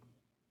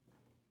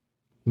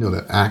 You know,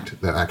 that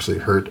act that actually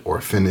hurt or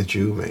offended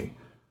you may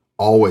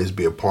always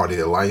be a part of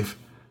your life,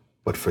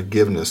 but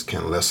forgiveness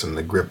can lessen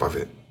the grip of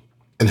it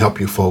and help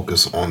you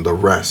focus on the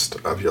rest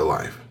of your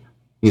life.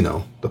 You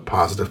know, the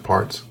positive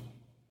parts.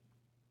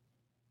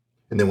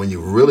 And then when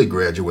you really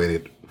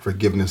graduated,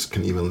 forgiveness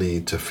can even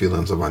lead to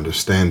feelings of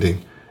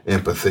understanding,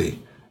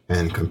 empathy,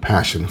 and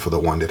compassion for the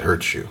one that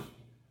hurts you.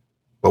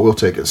 But we'll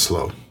take it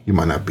slow. You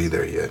might not be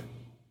there yet.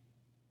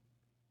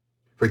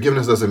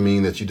 Forgiveness doesn't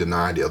mean that you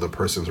deny the other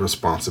person's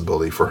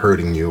responsibility for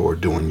hurting you or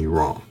doing you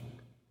wrong.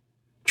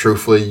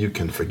 Truthfully, you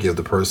can forgive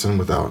the person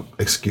without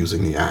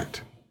excusing the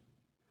act.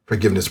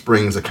 Forgiveness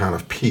brings a kind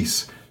of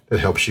peace that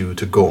helps you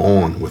to go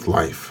on with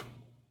life.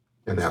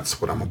 And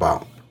that's what I'm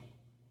about.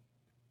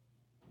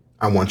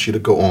 I want you to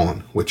go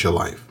on with your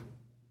life.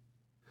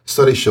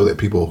 Studies show that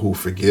people who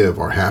forgive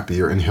are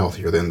happier and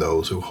healthier than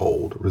those who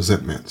hold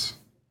resentments.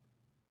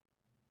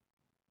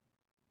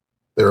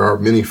 There are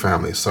many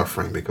families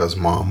suffering because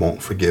mom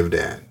won't forgive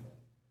dad.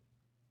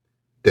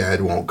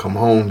 Dad won't come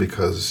home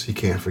because he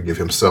can't forgive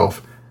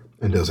himself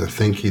and doesn't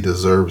think he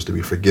deserves to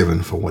be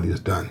forgiven for what he's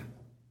done.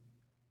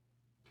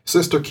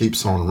 Sister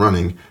keeps on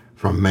running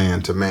from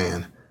man to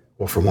man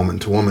or from woman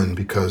to woman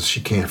because she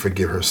can't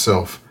forgive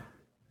herself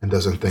and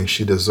doesn't think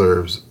she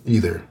deserves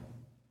either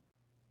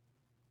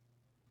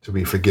to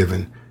be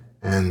forgiven,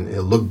 and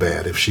it'll look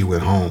bad if she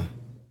went home.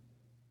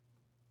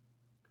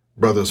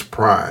 Brother's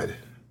pride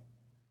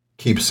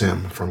keeps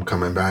him from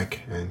coming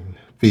back, and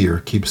fear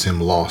keeps him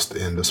lost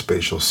in the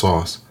spatial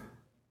sauce.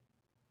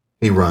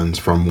 He runs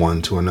from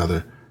one to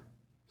another,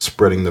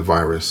 spreading the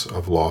virus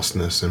of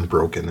lostness and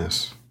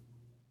brokenness.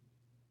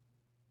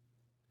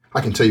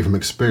 I can tell you from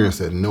experience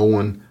that no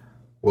one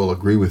will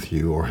agree with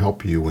you or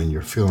help you when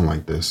you're feeling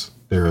like this.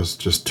 There's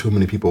just too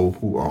many people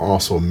who are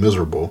also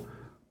miserable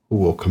who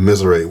will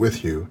commiserate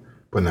with you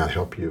but not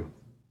help you.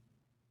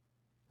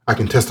 I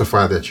can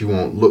testify that you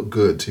won't look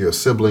good to your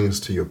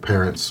siblings, to your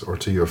parents, or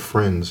to your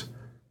friends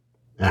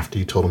after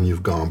you told them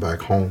you've gone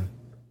back home.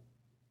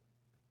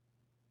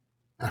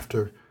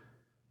 After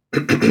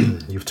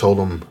you've told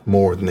them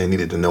more than they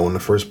needed to know in the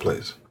first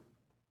place.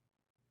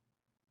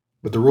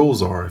 But the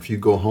rules are, if you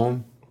go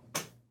home,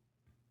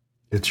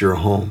 it's your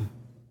home.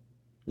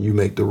 You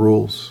make the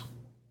rules.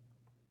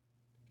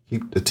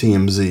 Keep the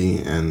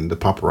TMZ and the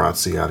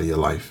paparazzi out of your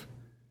life.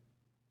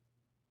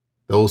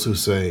 Those who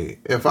say,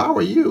 if I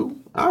were you,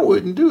 I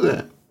wouldn't do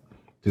that,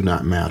 do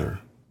not matter.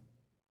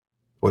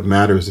 What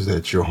matters is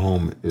that your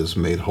home is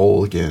made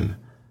whole again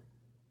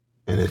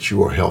and that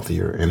you are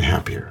healthier and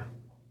happier.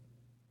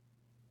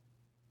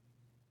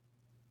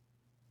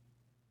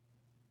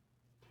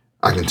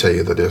 I can tell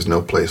you that there's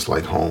no place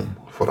like home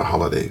for the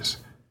holidays.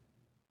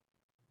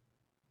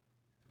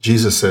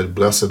 Jesus said,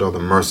 blessed are the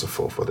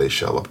merciful, for they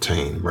shall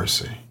obtain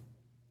mercy.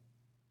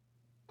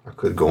 I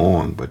could go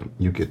on, but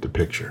you get the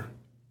picture.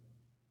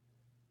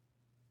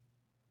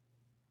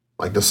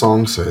 Like the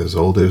song says,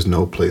 oh, there's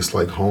no place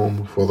like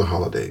home for the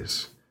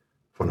holidays.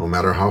 For no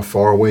matter how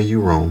far away you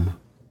roam,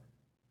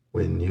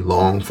 when you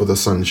long for the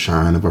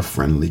sunshine of a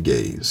friendly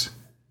gaze,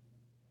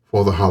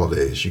 for the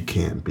holidays you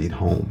can't beat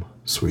home,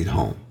 sweet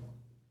home.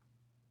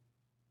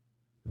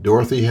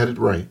 Dorothy had it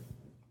right.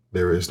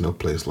 There is no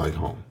place like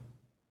home.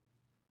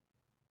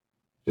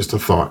 Just a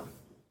thought.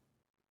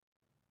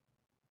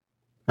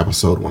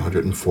 Episode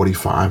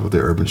 145 of the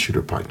Urban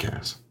Shooter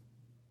Podcast.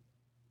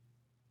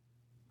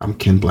 I'm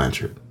Ken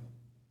Blanchard.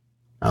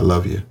 I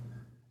love you,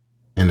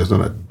 and there's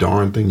not a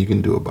darn thing you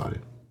can do about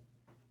it.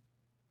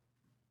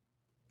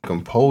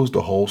 Composed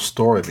the whole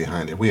story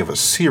behind it. We have a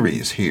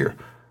series here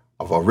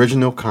of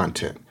original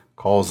content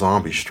called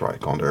Zombie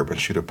Strike on the Urban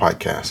Shooter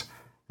Podcast,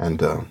 and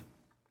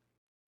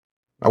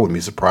I wouldn't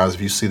be surprised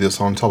if you see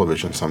this on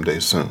television someday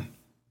soon.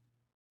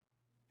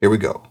 Here we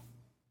go.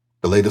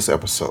 The latest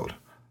episode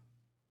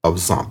of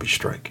Zombie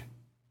Strike.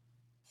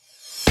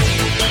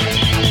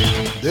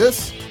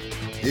 This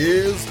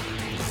is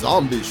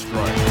Zombie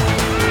Strike.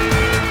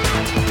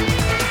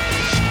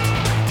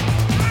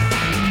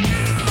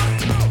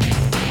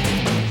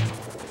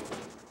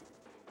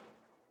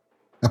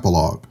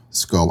 Epilogue,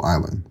 Skull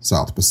Island,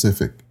 South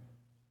Pacific,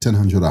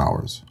 1000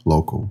 hours,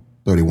 local,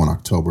 31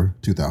 October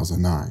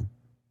 2009.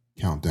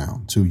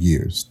 Countdown, 2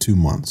 years, 2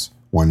 months,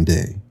 1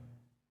 day.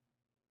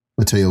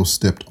 Mateo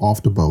stepped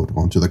off the boat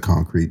onto the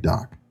concrete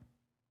dock.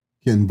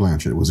 Ken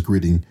Blanchard was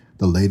greeting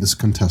the latest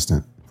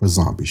contestant for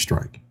Zombie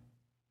Strike.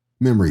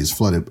 Memories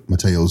flooded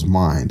Mateo's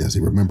mind as he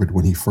remembered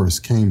when he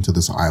first came to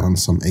this island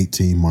some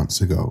 18 months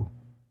ago.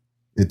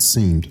 It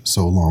seemed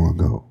so long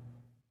ago.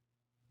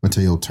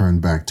 Mateo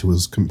turned back to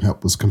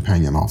help his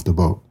companion off the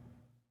boat.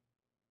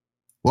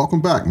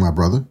 "Welcome back, my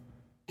brother,"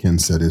 Ken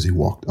said as he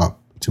walked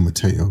up to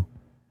Mateo.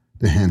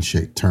 The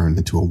handshake turned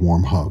into a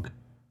warm hug.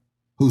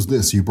 "Who's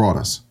this you brought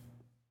us?"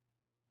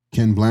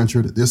 "Ken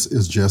Blanchard, this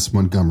is Jess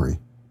Montgomery,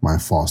 my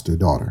foster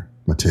daughter,"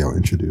 Mateo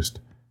introduced.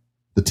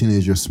 The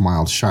teenager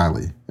smiled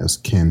shyly as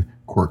Ken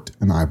quirked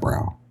an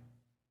eyebrow.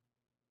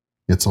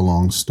 "It's a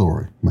long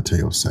story,"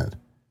 Mateo said.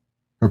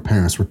 "Her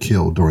parents were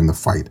killed during the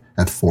fight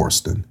at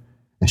Forreston,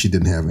 and she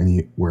didn't have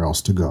anywhere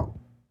else to go."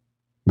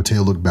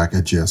 Mateo looked back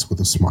at Jess with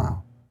a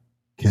smile.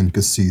 Ken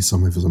could see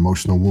some of his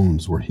emotional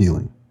wounds were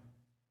healing,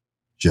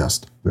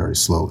 just very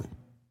slowly.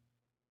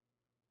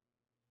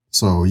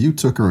 "So you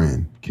took her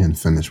in," Ken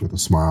finished with a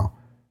smile.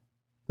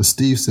 "But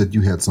Steve said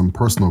you had some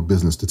personal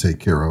business to take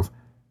care of.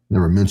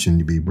 Never mentioned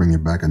you'd be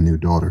bringing back a new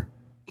daughter."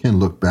 Ken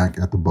looked back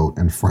at the boat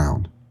and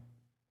frowned.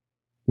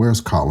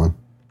 "Where's Colin?"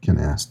 Ken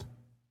asked.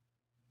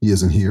 "He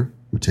isn't here?"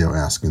 Mateo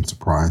asked in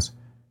surprise.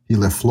 "He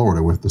left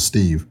Florida with the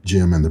Steve,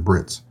 Jim, and the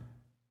Brits."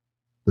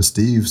 "But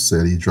Steve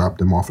said he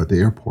dropped him off at the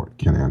airport,"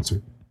 Ken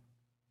answered.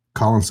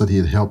 "Colin said he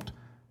had helped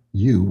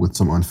you with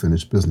some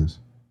unfinished business."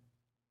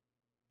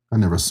 "I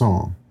never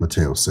saw him,"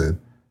 Mateo said,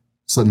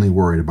 suddenly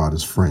worried about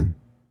his friend.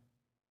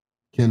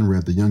 Ken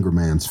read the younger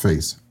man's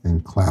face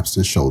and clasped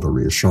his shoulder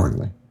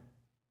reassuringly.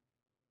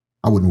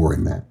 "I wouldn't worry,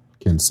 Matt,"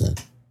 Ken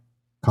said.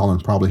 "Colin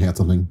probably had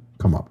something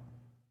come up."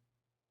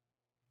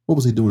 "What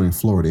was he doing in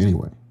Florida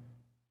anyway?"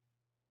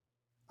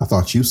 "I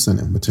thought you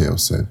sent him," Mateo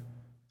said.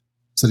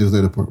 "Said he was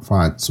there to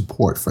provide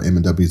support for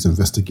M&W's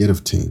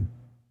investigative team."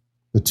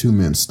 The two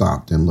men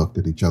stopped and looked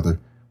at each other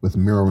with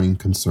mirroring,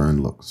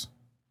 concerned looks.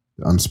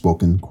 The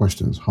unspoken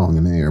questions hung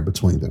in the air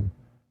between them.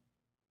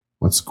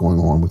 "What's going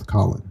on with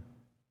Colin?"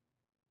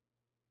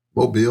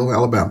 Mobile,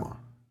 Alabama.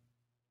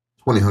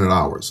 2000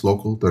 hours,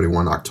 local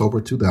 31 October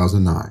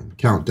 2009.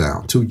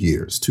 Countdown, 2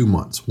 years, 2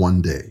 months,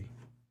 1 day.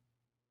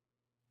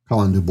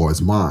 Colin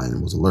DuBois'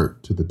 mind was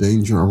alert to the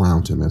danger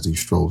around him as he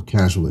strolled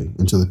casually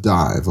into the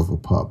dive of a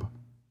pub.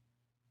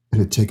 It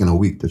had taken a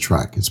week to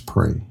track his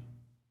prey.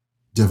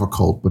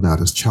 Difficult but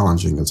not as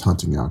challenging as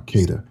hunting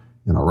Al-Qaeda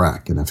in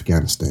Iraq and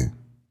Afghanistan.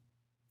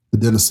 The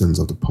denizens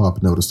of the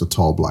pub noticed the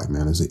tall black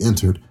man as he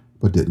entered,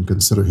 but didn't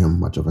consider him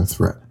much of a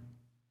threat.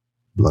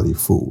 Bloody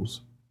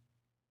fools.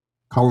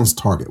 Colin's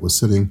target was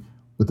sitting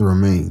with the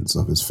remains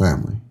of his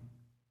family.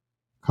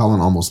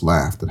 Colin almost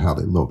laughed at how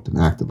they looked and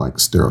acted like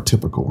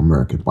stereotypical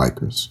American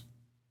bikers.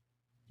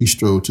 He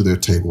strode to their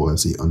table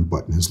as he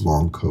unbuttoned his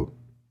long coat.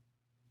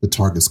 The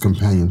target's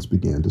companions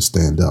began to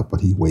stand up,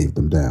 but he waved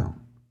them down.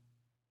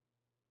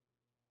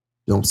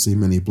 "Don't see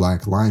many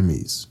black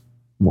limeys,"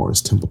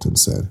 Morris Templeton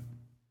said,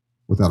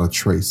 without a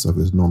trace of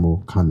his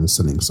normal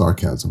condescending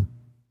sarcasm.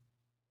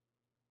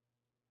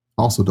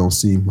 "Also don't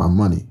see my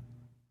money."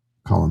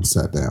 Colin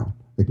sat down,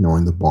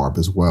 ignoring the barb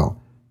as well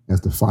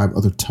as the 5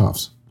 other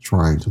toughs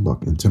trying to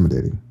look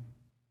intimidating.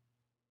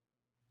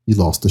 "You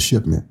lost the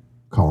shipment,"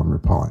 Colin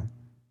replied.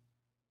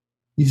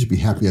 "You should be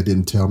happy I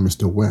didn't tell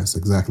Mr. West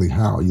exactly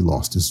how you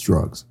lost his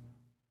drugs."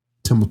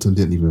 Templeton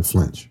didn't even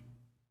flinch.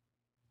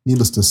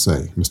 "Needless to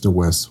say, Mr.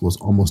 West was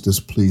almost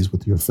displeased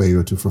with your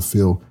failure to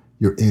fulfill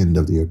your end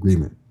of the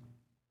agreement."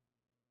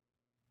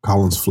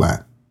 Colin's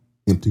flat,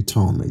 empty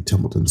tone made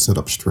Templeton sit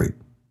up straight.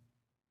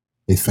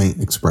 A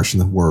faint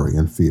expression of worry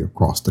and fear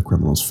crossed the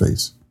criminal's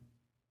face.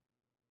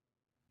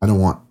 "I don't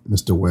want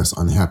Mr. West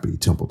unhappy,"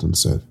 Templeton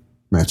said,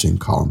 matching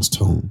Colin's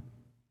tone.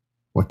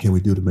 "What can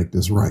we do to make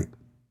this right?"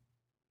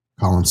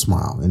 Colin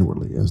smiled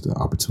inwardly as the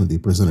opportunity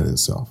presented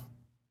itself.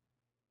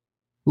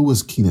 "Who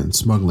was Keenan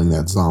smuggling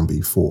that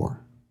zombie for?"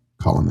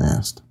 Colin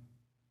asked.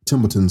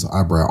 Templeton's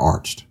eyebrow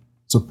arched,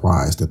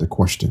 surprised at the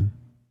question.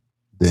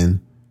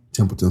 Then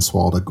Templeton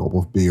swallowed a gulp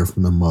of beer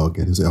from the mug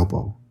at his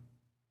elbow.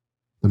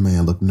 The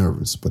man looked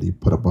nervous, but he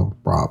put up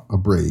a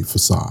brave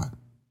facade.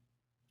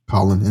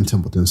 Colin and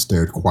Templeton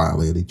stared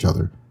quietly at each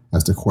other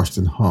as the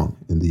question hung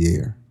in the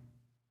air.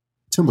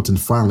 Templeton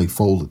finally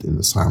folded in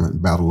the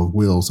silent battle of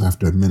wills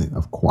after a minute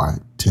of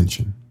quiet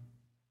tension.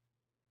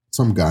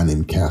 "Some guy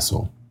named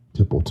Castle,"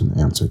 Templeton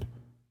answered.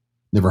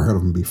 "Never heard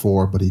of him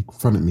before, but he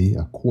fronted me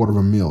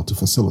 $250,000 to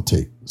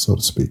facilitate, so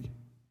to speak."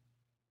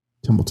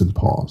 Templeton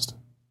paused.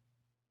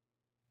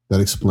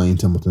 That explained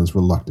Templeton's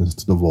reluctance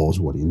to divulge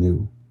what he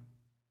knew.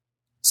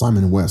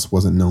 Simon West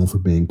wasn't known for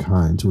being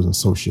kind to his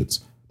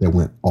associates that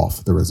went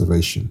off the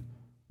reservation,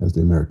 as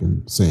the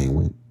American saying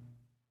went.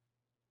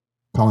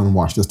 Colin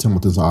watched as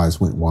Templeton's eyes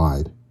went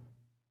wide.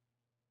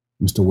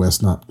 "Mr.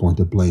 West not going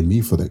to blame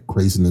me for that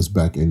craziness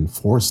back in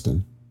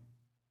Forreston."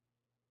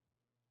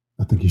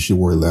 "I think you should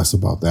worry less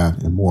about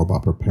that and more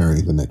about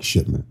preparing the next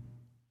shipment,"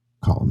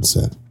 Colin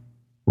said,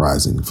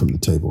 rising from the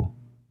table.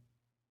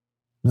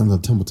 None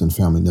of the Templeton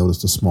family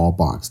noticed a small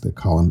box that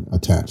Colin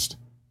attached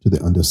to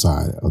the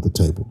underside of the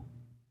table.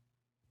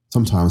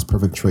 Sometimes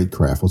perfect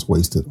tradecraft was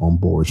wasted on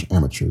boorish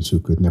amateurs who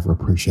could never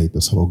appreciate the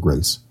subtle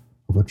grace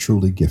of a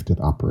truly gifted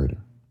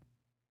operator.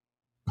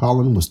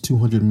 Colin was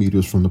 200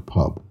 meters from the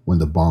pub when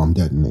the bomb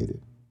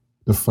detonated.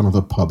 The front of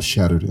the pub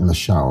shattered in a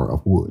shower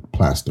of wood,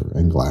 plaster,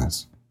 and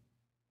glass.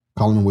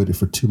 Colin waited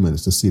for 2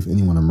 minutes to see if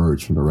anyone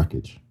emerged from the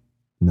wreckage.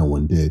 No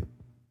one did.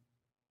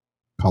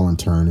 Colin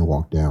turned and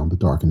walked down the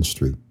darkened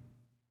street.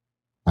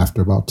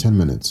 After about 10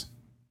 minutes,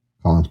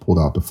 Colin pulled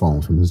out the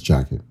phone from his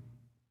jacket.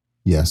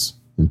 Yes,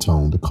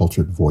 intoned the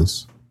cultured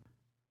voice.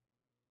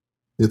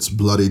 "It's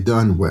bloody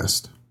done,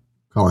 West,"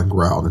 Colin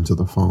growled into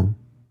the phone.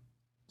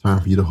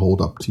 "Time for you to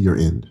hold up to your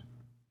end."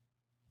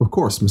 "Of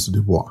course, Mr.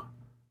 Dubois,"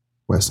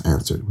 West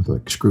answered with an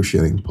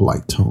excruciating,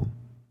 polite tone.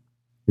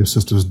 "Your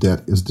sister's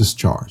debt is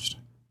discharged.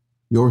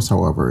 Yours,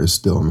 however, is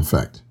still in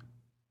effect.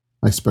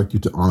 I expect you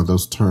to honor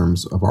those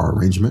terms of our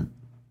arrangement."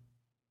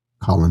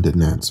 Colin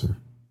didn't answer.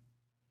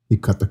 He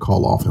cut the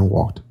call off and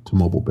walked to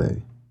Mobile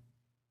Bay.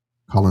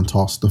 Colin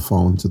tossed the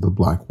phone to the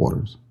black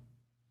waters.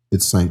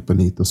 It sank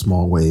beneath the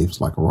small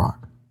waves like a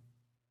rock.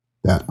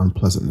 That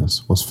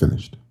unpleasantness was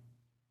finished.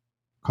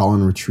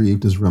 Colin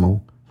retrieved his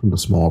rental from the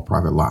small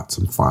private lot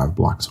some 5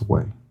 blocks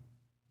away.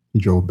 He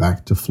drove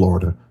back to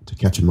Florida to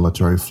catch a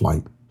military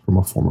flight from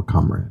a former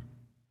comrade.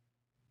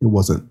 It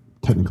wasn't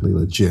technically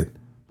legit,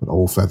 but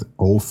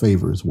old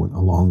favors went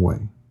a long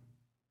way.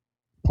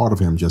 Part of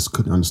him just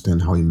couldn't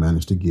understand how he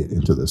managed to get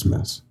into this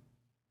mess.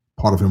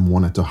 Part of him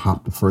wanted to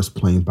hop the first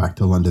plane back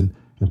to London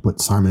and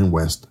put Simon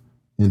West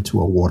into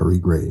a watery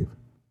grave.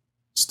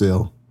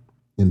 Still,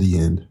 in the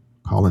end,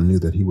 Colin knew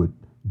that he would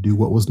do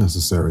what was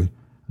necessary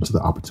until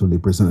the opportunity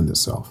presented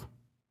itself.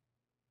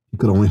 He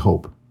could only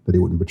hope that he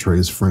wouldn't betray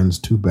his friends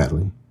too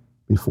badly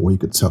before he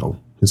could settle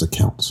his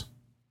accounts.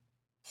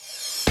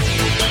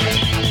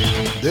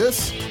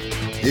 This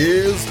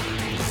is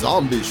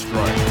Zombie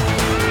Strike.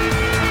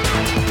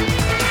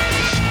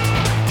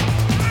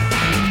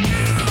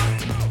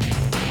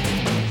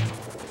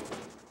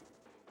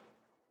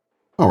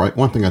 All right,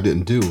 one thing I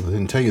didn't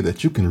tell you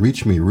that you can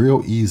reach me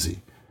real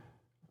easy.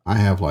 I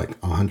have like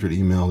 100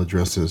 email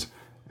addresses,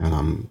 and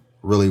I'm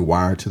really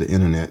wired to the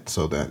internet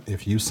so that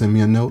if you send me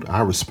a note,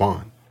 I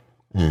respond.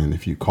 And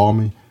if you call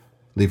me,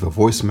 leave a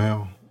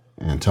voicemail,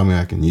 and tell me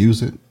I can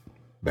use it,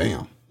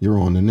 bam, you're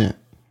on the net.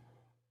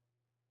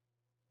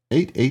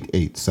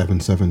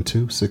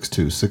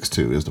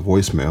 888-772-6262 is the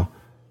voicemail.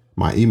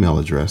 My email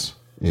address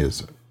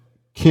is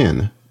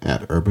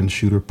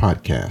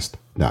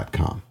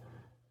ken@urbanshooterpodcast.com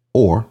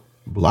or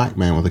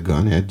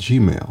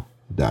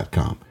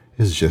blackmanwithagun@gmail.com.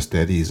 It's just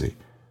that easy.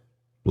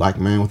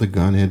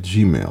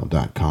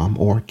 blackmanwithagun@gmail.com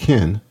or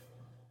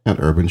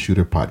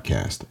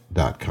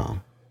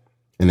ken@urbanshooterpodcast.com.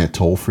 And that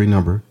toll-free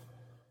number,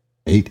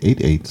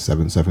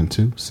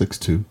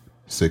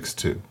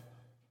 888-772-6262.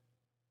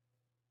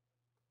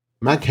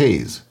 Mac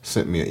Hayes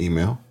sent me an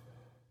email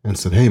and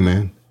said, "Hey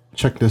man,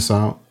 check this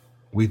out.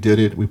 We did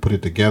it. We put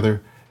it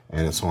together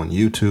and it's on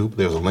YouTube.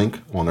 There's a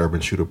link on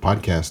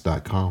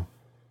urbanshooterpodcast.com.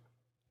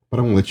 But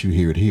I'm going to let you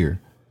hear it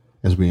here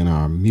as we in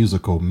our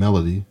musical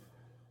melody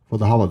for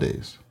the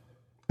holidays.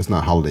 It's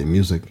not holiday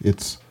music.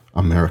 It's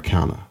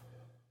Americana.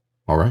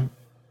 All right?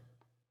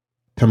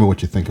 Tell me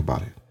what you think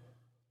about it.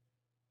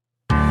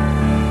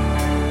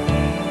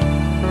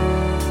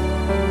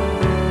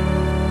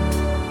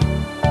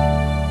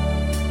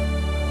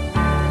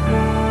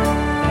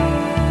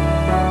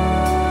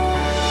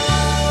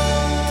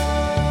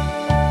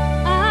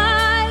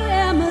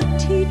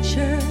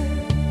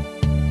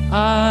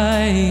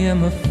 I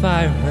am a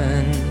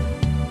fireman.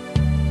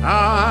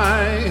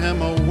 I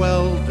am a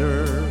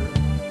welder.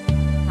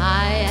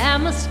 I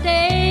am a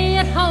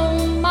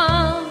stay-at-home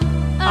mom.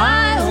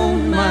 I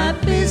own my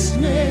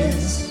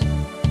business.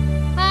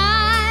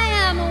 I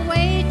am a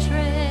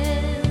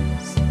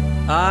waitress.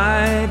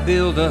 I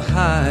build a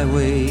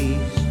highways.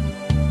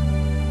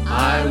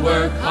 I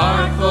work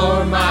hard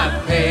for my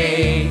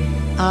pay.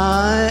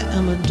 I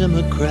am a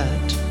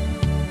Democrat.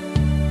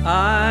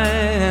 I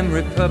am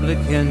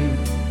Republican.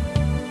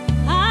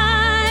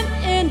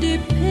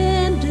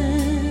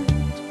 Independent,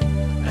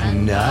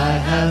 and I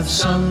have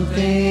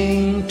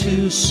something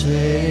to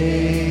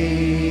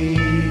say.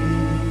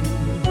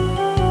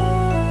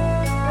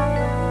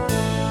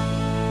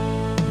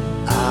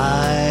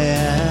 I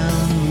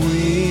am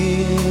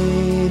we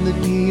the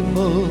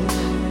people.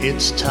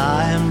 It's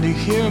time to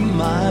hear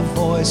my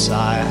voice.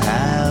 I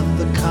have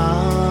the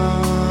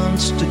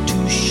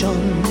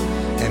Constitution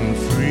and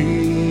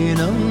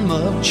freedom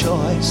of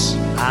choice.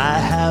 I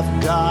have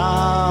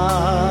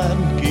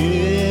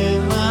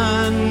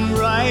God-given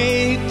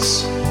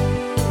rights.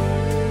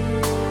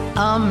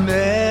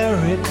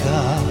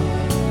 America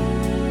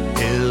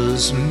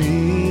is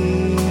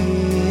me.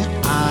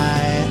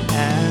 I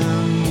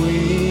am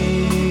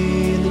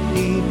we the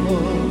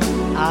people.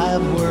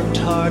 I've worked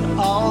hard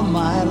all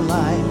my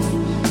life.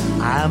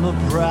 I'm a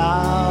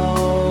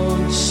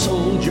proud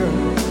soldier.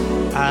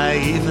 I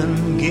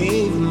even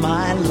gave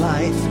my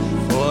life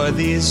for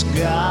these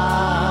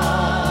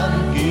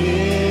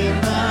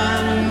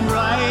God-given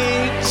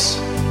rights.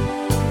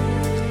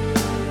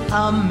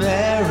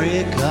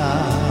 America,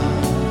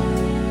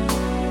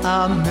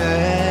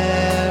 America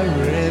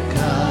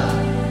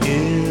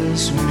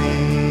is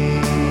me.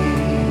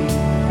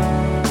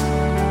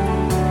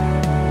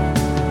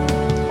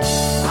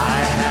 I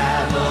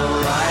have a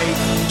right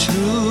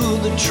to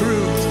the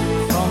truth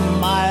from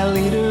my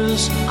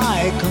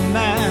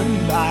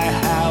command. I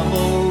have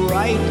a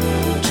right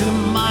to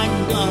my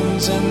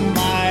guns and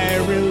my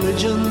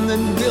religion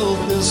that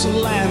built this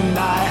land.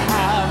 I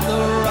have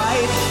the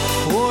right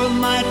for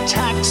my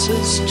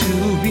taxes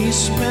to be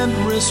spent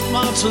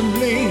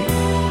responsibly.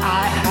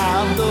 I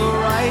have the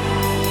right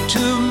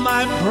to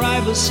my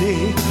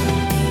privacy.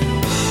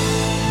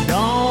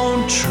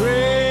 Don't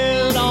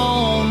tread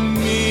on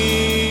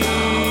me.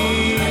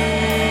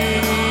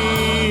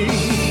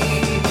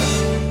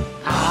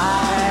 I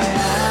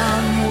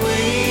am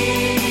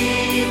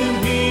waiting,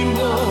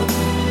 people.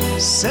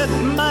 Set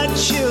my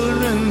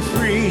children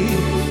free,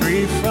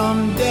 free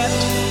from debt,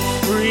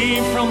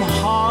 free from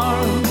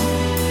harm,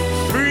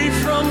 free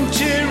from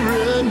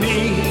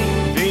tyranny.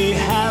 They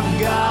have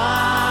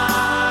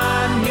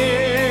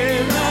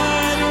God-given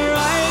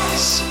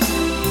rights.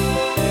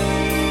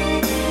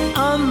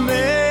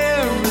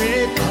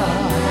 America,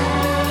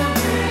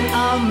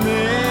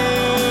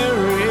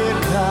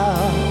 America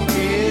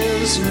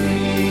is me.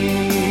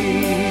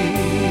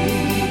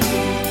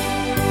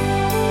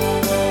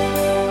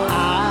 I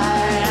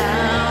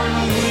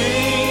am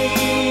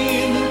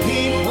with the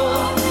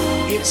people.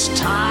 It's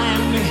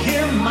time to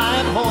hear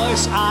my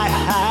voice. I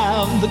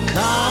have the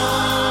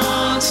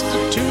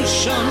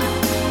Constitution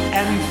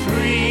and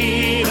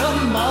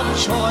freedom of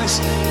choice.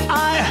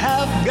 I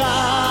have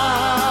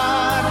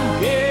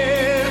God-given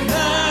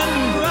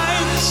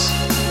rights.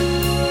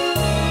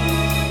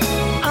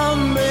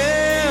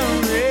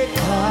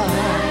 America,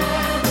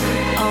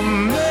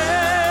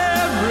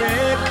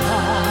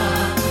 America,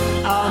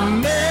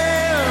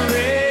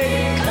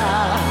 America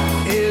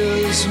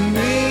is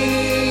me.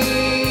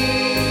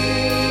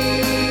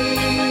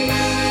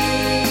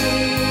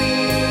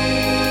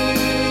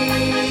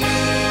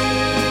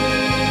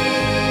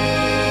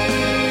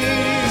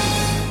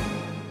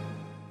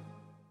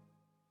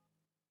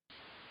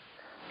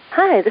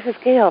 Hi, this is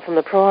Gail from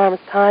the Pro Arms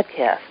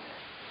Podcast.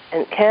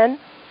 And Ken,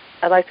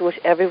 I'd like to wish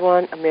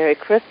everyone a Merry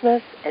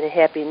Christmas and a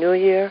Happy New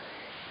Year,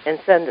 and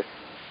send a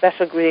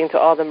special greeting to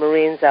all the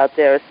Marines out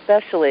there,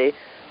 especially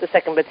the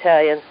 2nd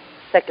Battalion,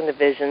 2nd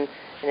Division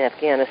in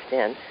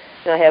Afghanistan.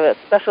 I have a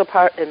special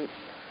part in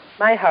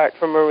my heart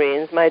for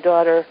Marines. My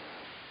daughter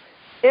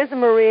is a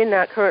Marine,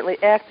 not currently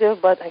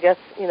active, but I guess,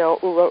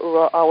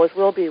 Ura always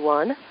will be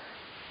one.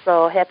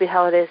 So happy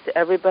holidays to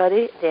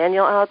everybody.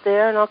 Daniel out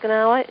there in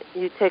Okinawa,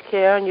 you take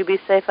care and you be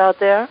safe out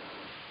there.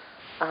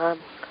 Pro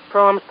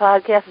Arms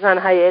Podcast is on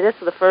hiatus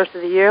for the first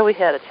of the year. We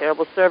had a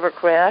terrible server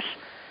crash,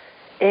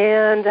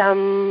 and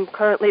I'm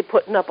currently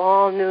putting up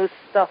all new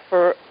stuff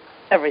for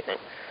everything.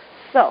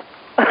 So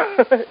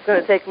it's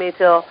going to take me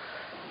till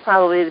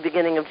probably the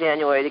beginning of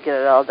January to get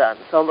it all done.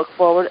 So look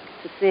forward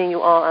to seeing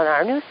you all on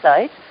our new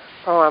site,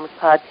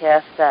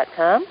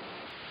 ProArmsPodcast.com.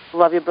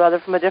 Love your brother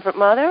from a different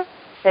mother.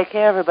 Take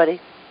care, everybody.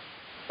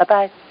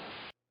 Bye-bye.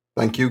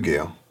 Thank you,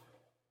 Gail.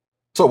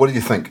 So what do you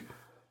think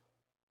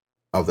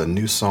of the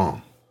new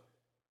song?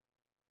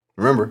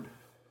 Remember,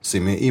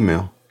 send me an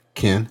email,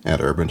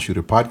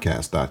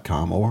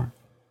 ken@urbanshooterpodcast.com or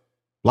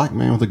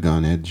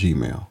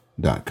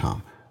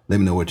blackmanwithagun@gmail.com. Let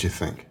me know what you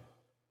think.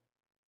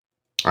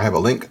 I have a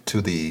link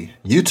to the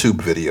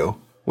YouTube video,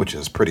 which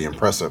is pretty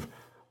impressive,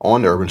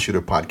 on the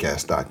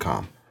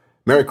urbanshooterpodcast.com.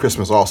 Merry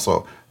Christmas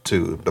also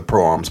to the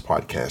Pro Arms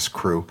Podcast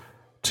crew,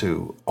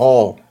 to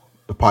all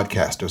the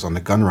podcasters on the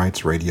Gun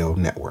Rights Radio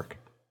Network.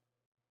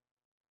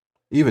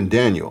 Even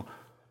Daniel,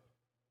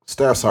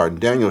 Staff Sergeant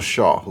Daniel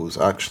Shaw, who's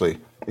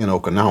actually in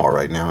Okinawa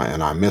right now,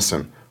 and I miss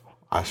him.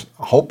 I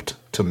hoped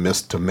to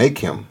meet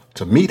him.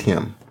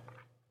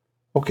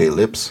 Okay,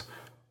 Lips,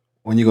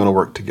 when you going to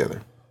work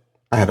together?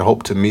 I had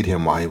hoped to meet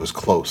him while he was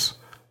close.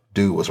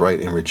 Dude was right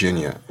in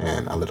Virginia,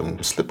 and I let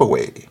him slip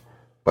away.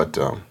 But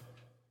the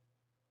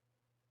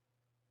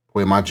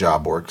way my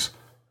job works,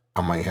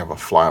 I might have a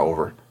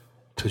flyover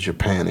to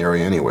Japan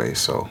area anyway,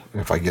 so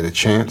if I get a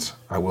chance,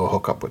 I will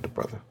hook up with the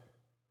brother.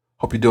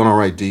 Hope you're doing all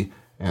right, D,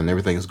 and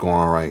everything is going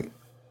all right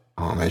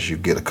as you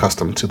get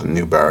accustomed to the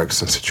new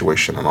barracks and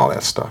situation and all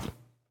that stuff.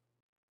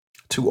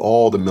 To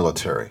all the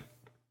military,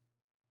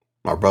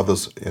 my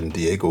brothers in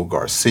Diego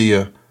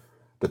Garcia,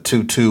 the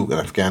 2-2 in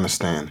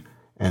Afghanistan,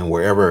 and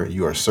wherever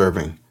you are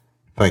serving,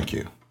 thank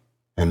you,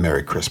 and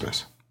Merry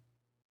Christmas.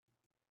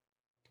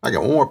 I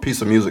got one more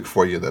piece of music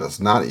for you that is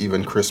not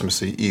even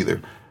Christmassy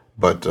either,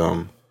 but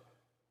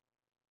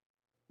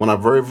when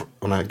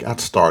I got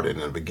started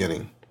in the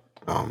beginning,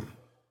 one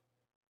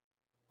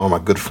of my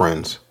good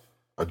friends,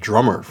 a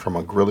drummer from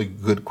a really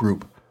good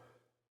group,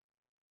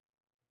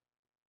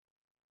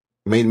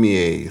 made me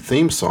a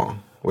theme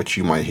song, which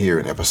you might hear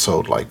in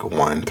episode like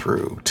 1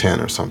 through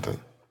 10 or something.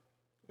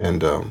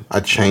 And I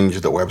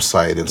changed the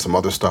website and some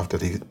other stuff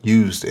that he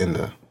used in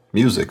the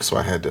music, so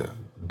I had to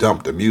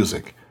dump the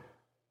music.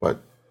 But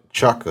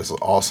Chuck is an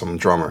awesome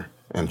drummer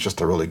and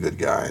just a really good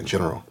guy in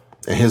general.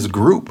 And his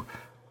group,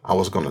 I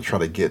was going to try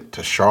to get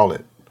to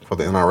Charlotte for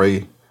the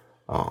NRA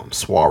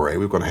soiree.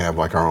 We were going to have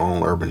like our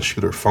own urban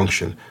shooter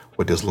function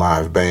with this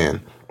live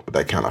band, but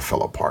that kind of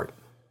fell apart.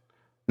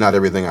 Not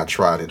everything I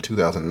tried in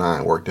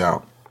 2009 worked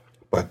out,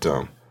 but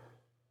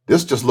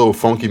This is just a little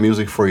funky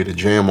music for you to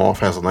jam off.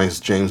 Has a nice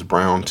James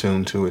Brown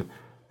tune to it.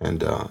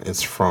 And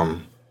it's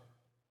from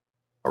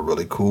a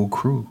really cool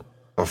crew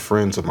of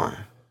friends of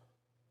mine.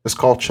 It's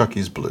called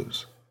Chucky's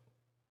Blues,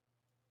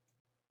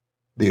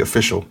 the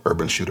official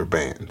Urban Shooter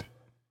band.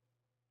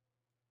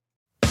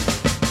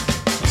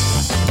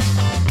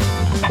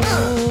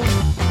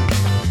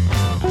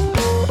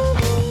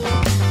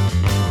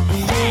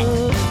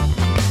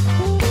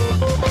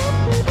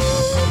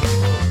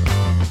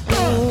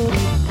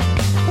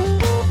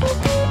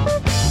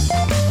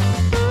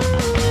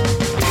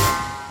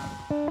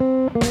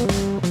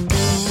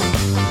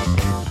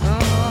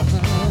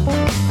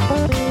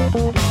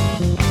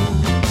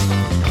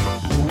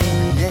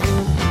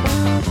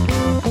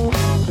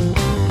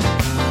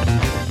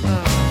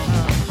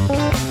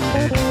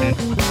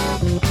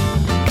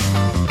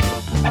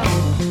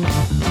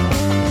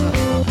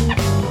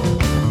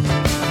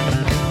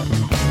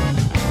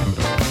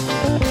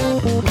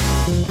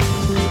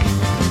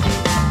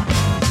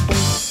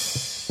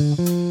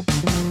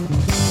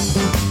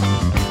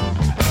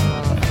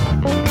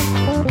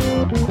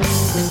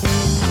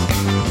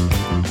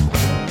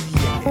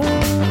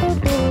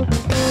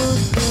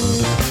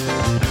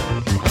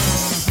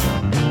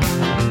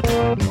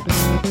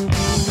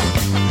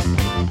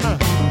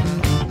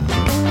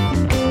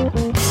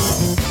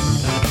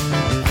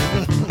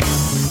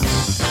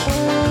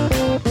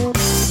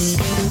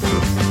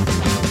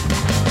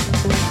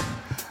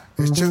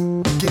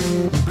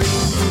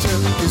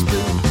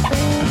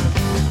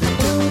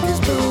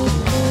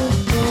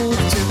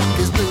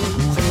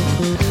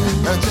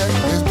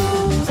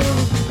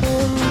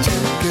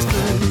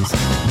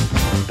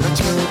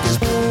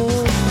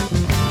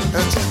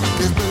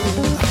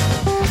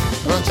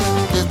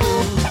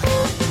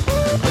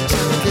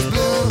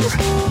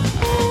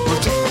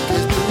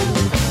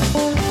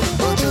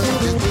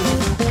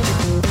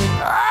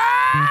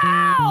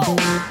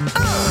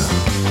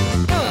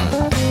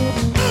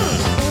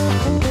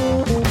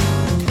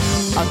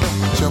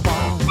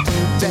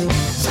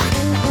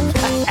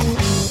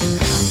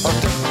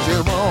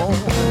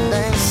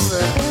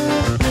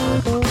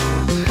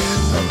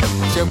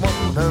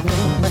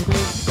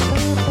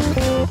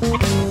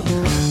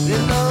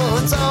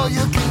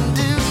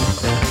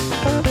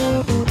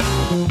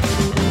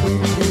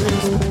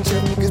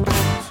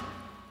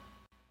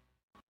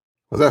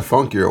 Was that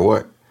funky or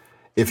what?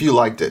 If you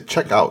liked it,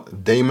 check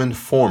out Damon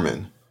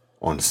Foreman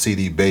on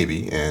CD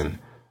Baby, and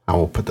I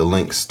will put the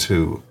links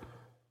to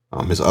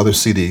his other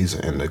CDs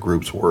and the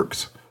group's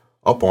works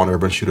up on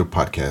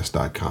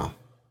urbanshooterpodcast.com.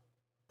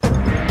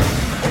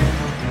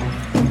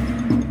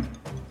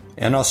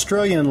 An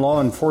Australian law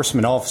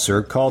enforcement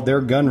officer called their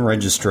gun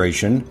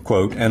registration,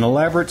 quote, an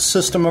elaborate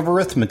system of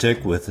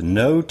arithmetic with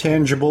no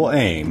tangible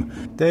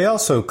aim. They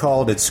also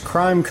called its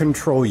crime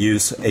control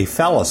use a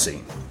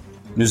fallacy.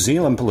 New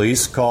Zealand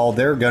police call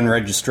their gun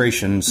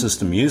registration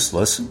system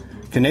useless.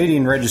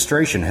 Canadian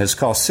registration has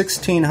cost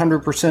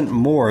 1,600%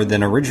 more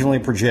than originally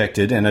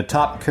projected, and a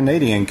top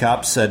Canadian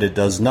cop said it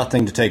does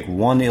nothing to take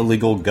one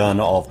illegal gun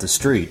off the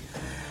street.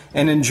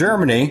 And in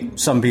Germany,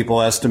 some people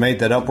estimate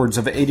that upwards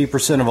of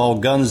 80% of all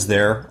guns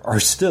there are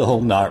still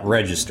not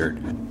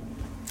registered.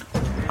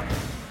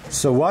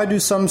 So why do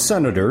some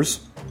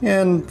senators,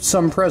 and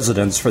some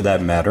presidents for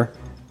that matter,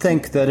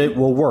 think that it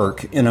will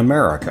work in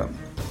America?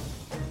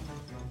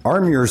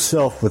 Arm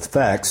yourself with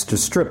facts to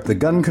strip the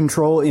gun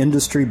control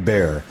industry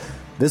bare.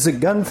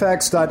 Visit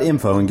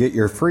gunfacts.info and get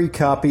your free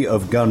copy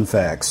of Gun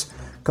Facts.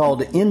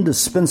 Called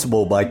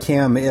indispensable by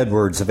Cam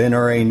Edwards of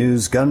NRA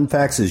News, Gun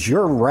Facts is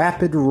your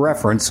rapid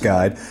reference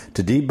guide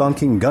to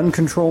debunking gun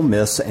control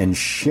myths and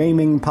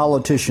shaming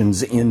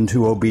politicians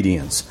into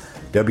obedience.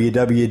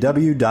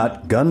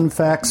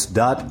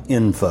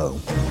 www.gunfacts.info.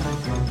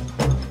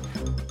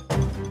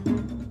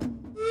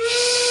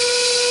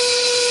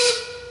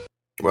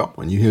 Well,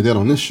 when you hear that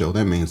on this show,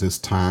 that means it's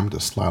time to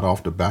slide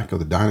off the back of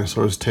the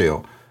dinosaur's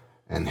tail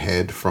and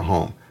head for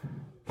home.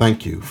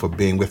 Thank you for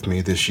being with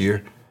me this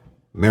year.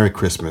 Merry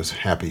Christmas,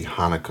 Happy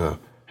Hanukkah,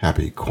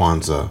 Happy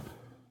Kwanzaa,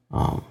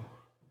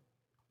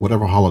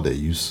 whatever holiday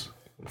you,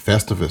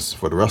 Festivus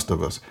for the rest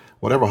of us,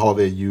 whatever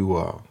holiday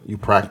you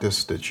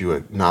practice, that you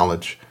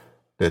acknowledge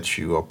that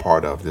you are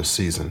part of this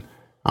season.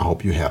 I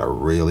hope you had a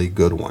really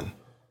good one.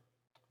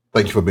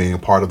 Thank you for being a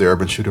part of the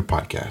Urban Shooter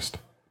Podcast.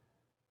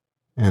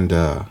 And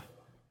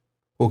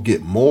we'll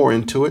get more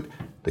into it.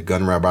 The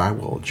Gun Rabbi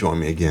will join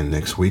me again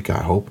next week,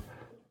 I hope.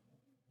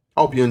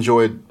 I hope you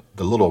enjoyed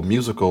the little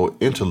musical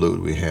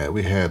interlude we had.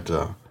 We had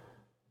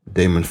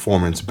Damon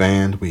Foreman's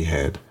band. We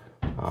had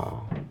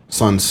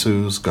Sun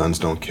Tzu's Guns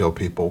Don't Kill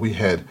People. We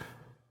had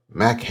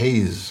Mac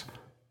Hayes'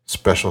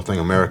 Special Thing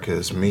America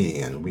Is Me.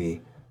 And we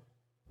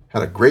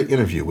had a great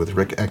interview with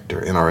Rick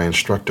Ector, NRA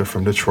instructor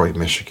from Detroit,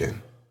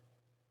 Michigan.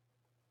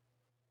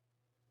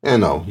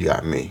 And oh, you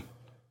got me,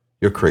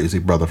 your crazy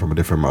brother from a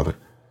different mother,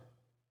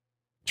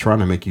 trying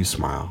to make you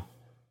smile.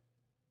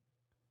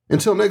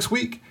 Until next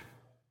week,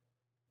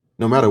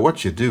 no matter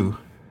what you do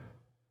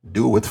it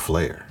with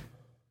flair.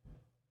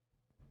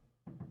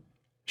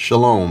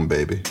 Shalom,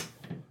 baby.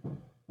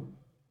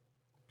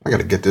 I got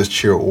to get this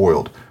chair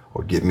oiled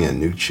or get me a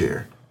new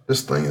chair.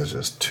 This thing is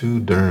just too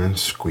darn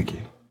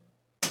squeaky.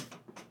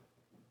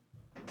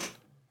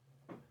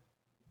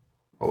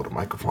 Oh, the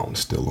microphone's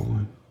still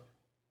on.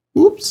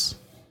 Oops.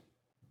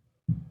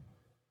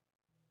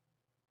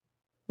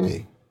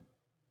 Hey,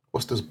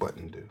 what's this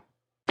button do?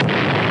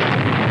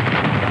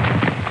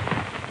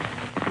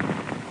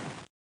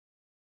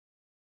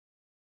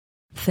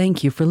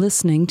 Thank you for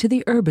listening to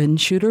the Urban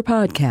Shooter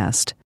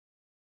Podcast.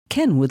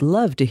 Ken would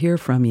love to hear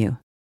from you.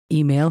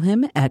 Email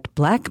him at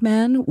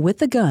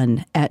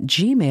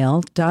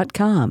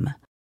blackmanwithagun@gmail.com.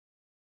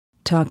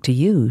 Talk to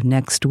you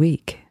next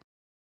week.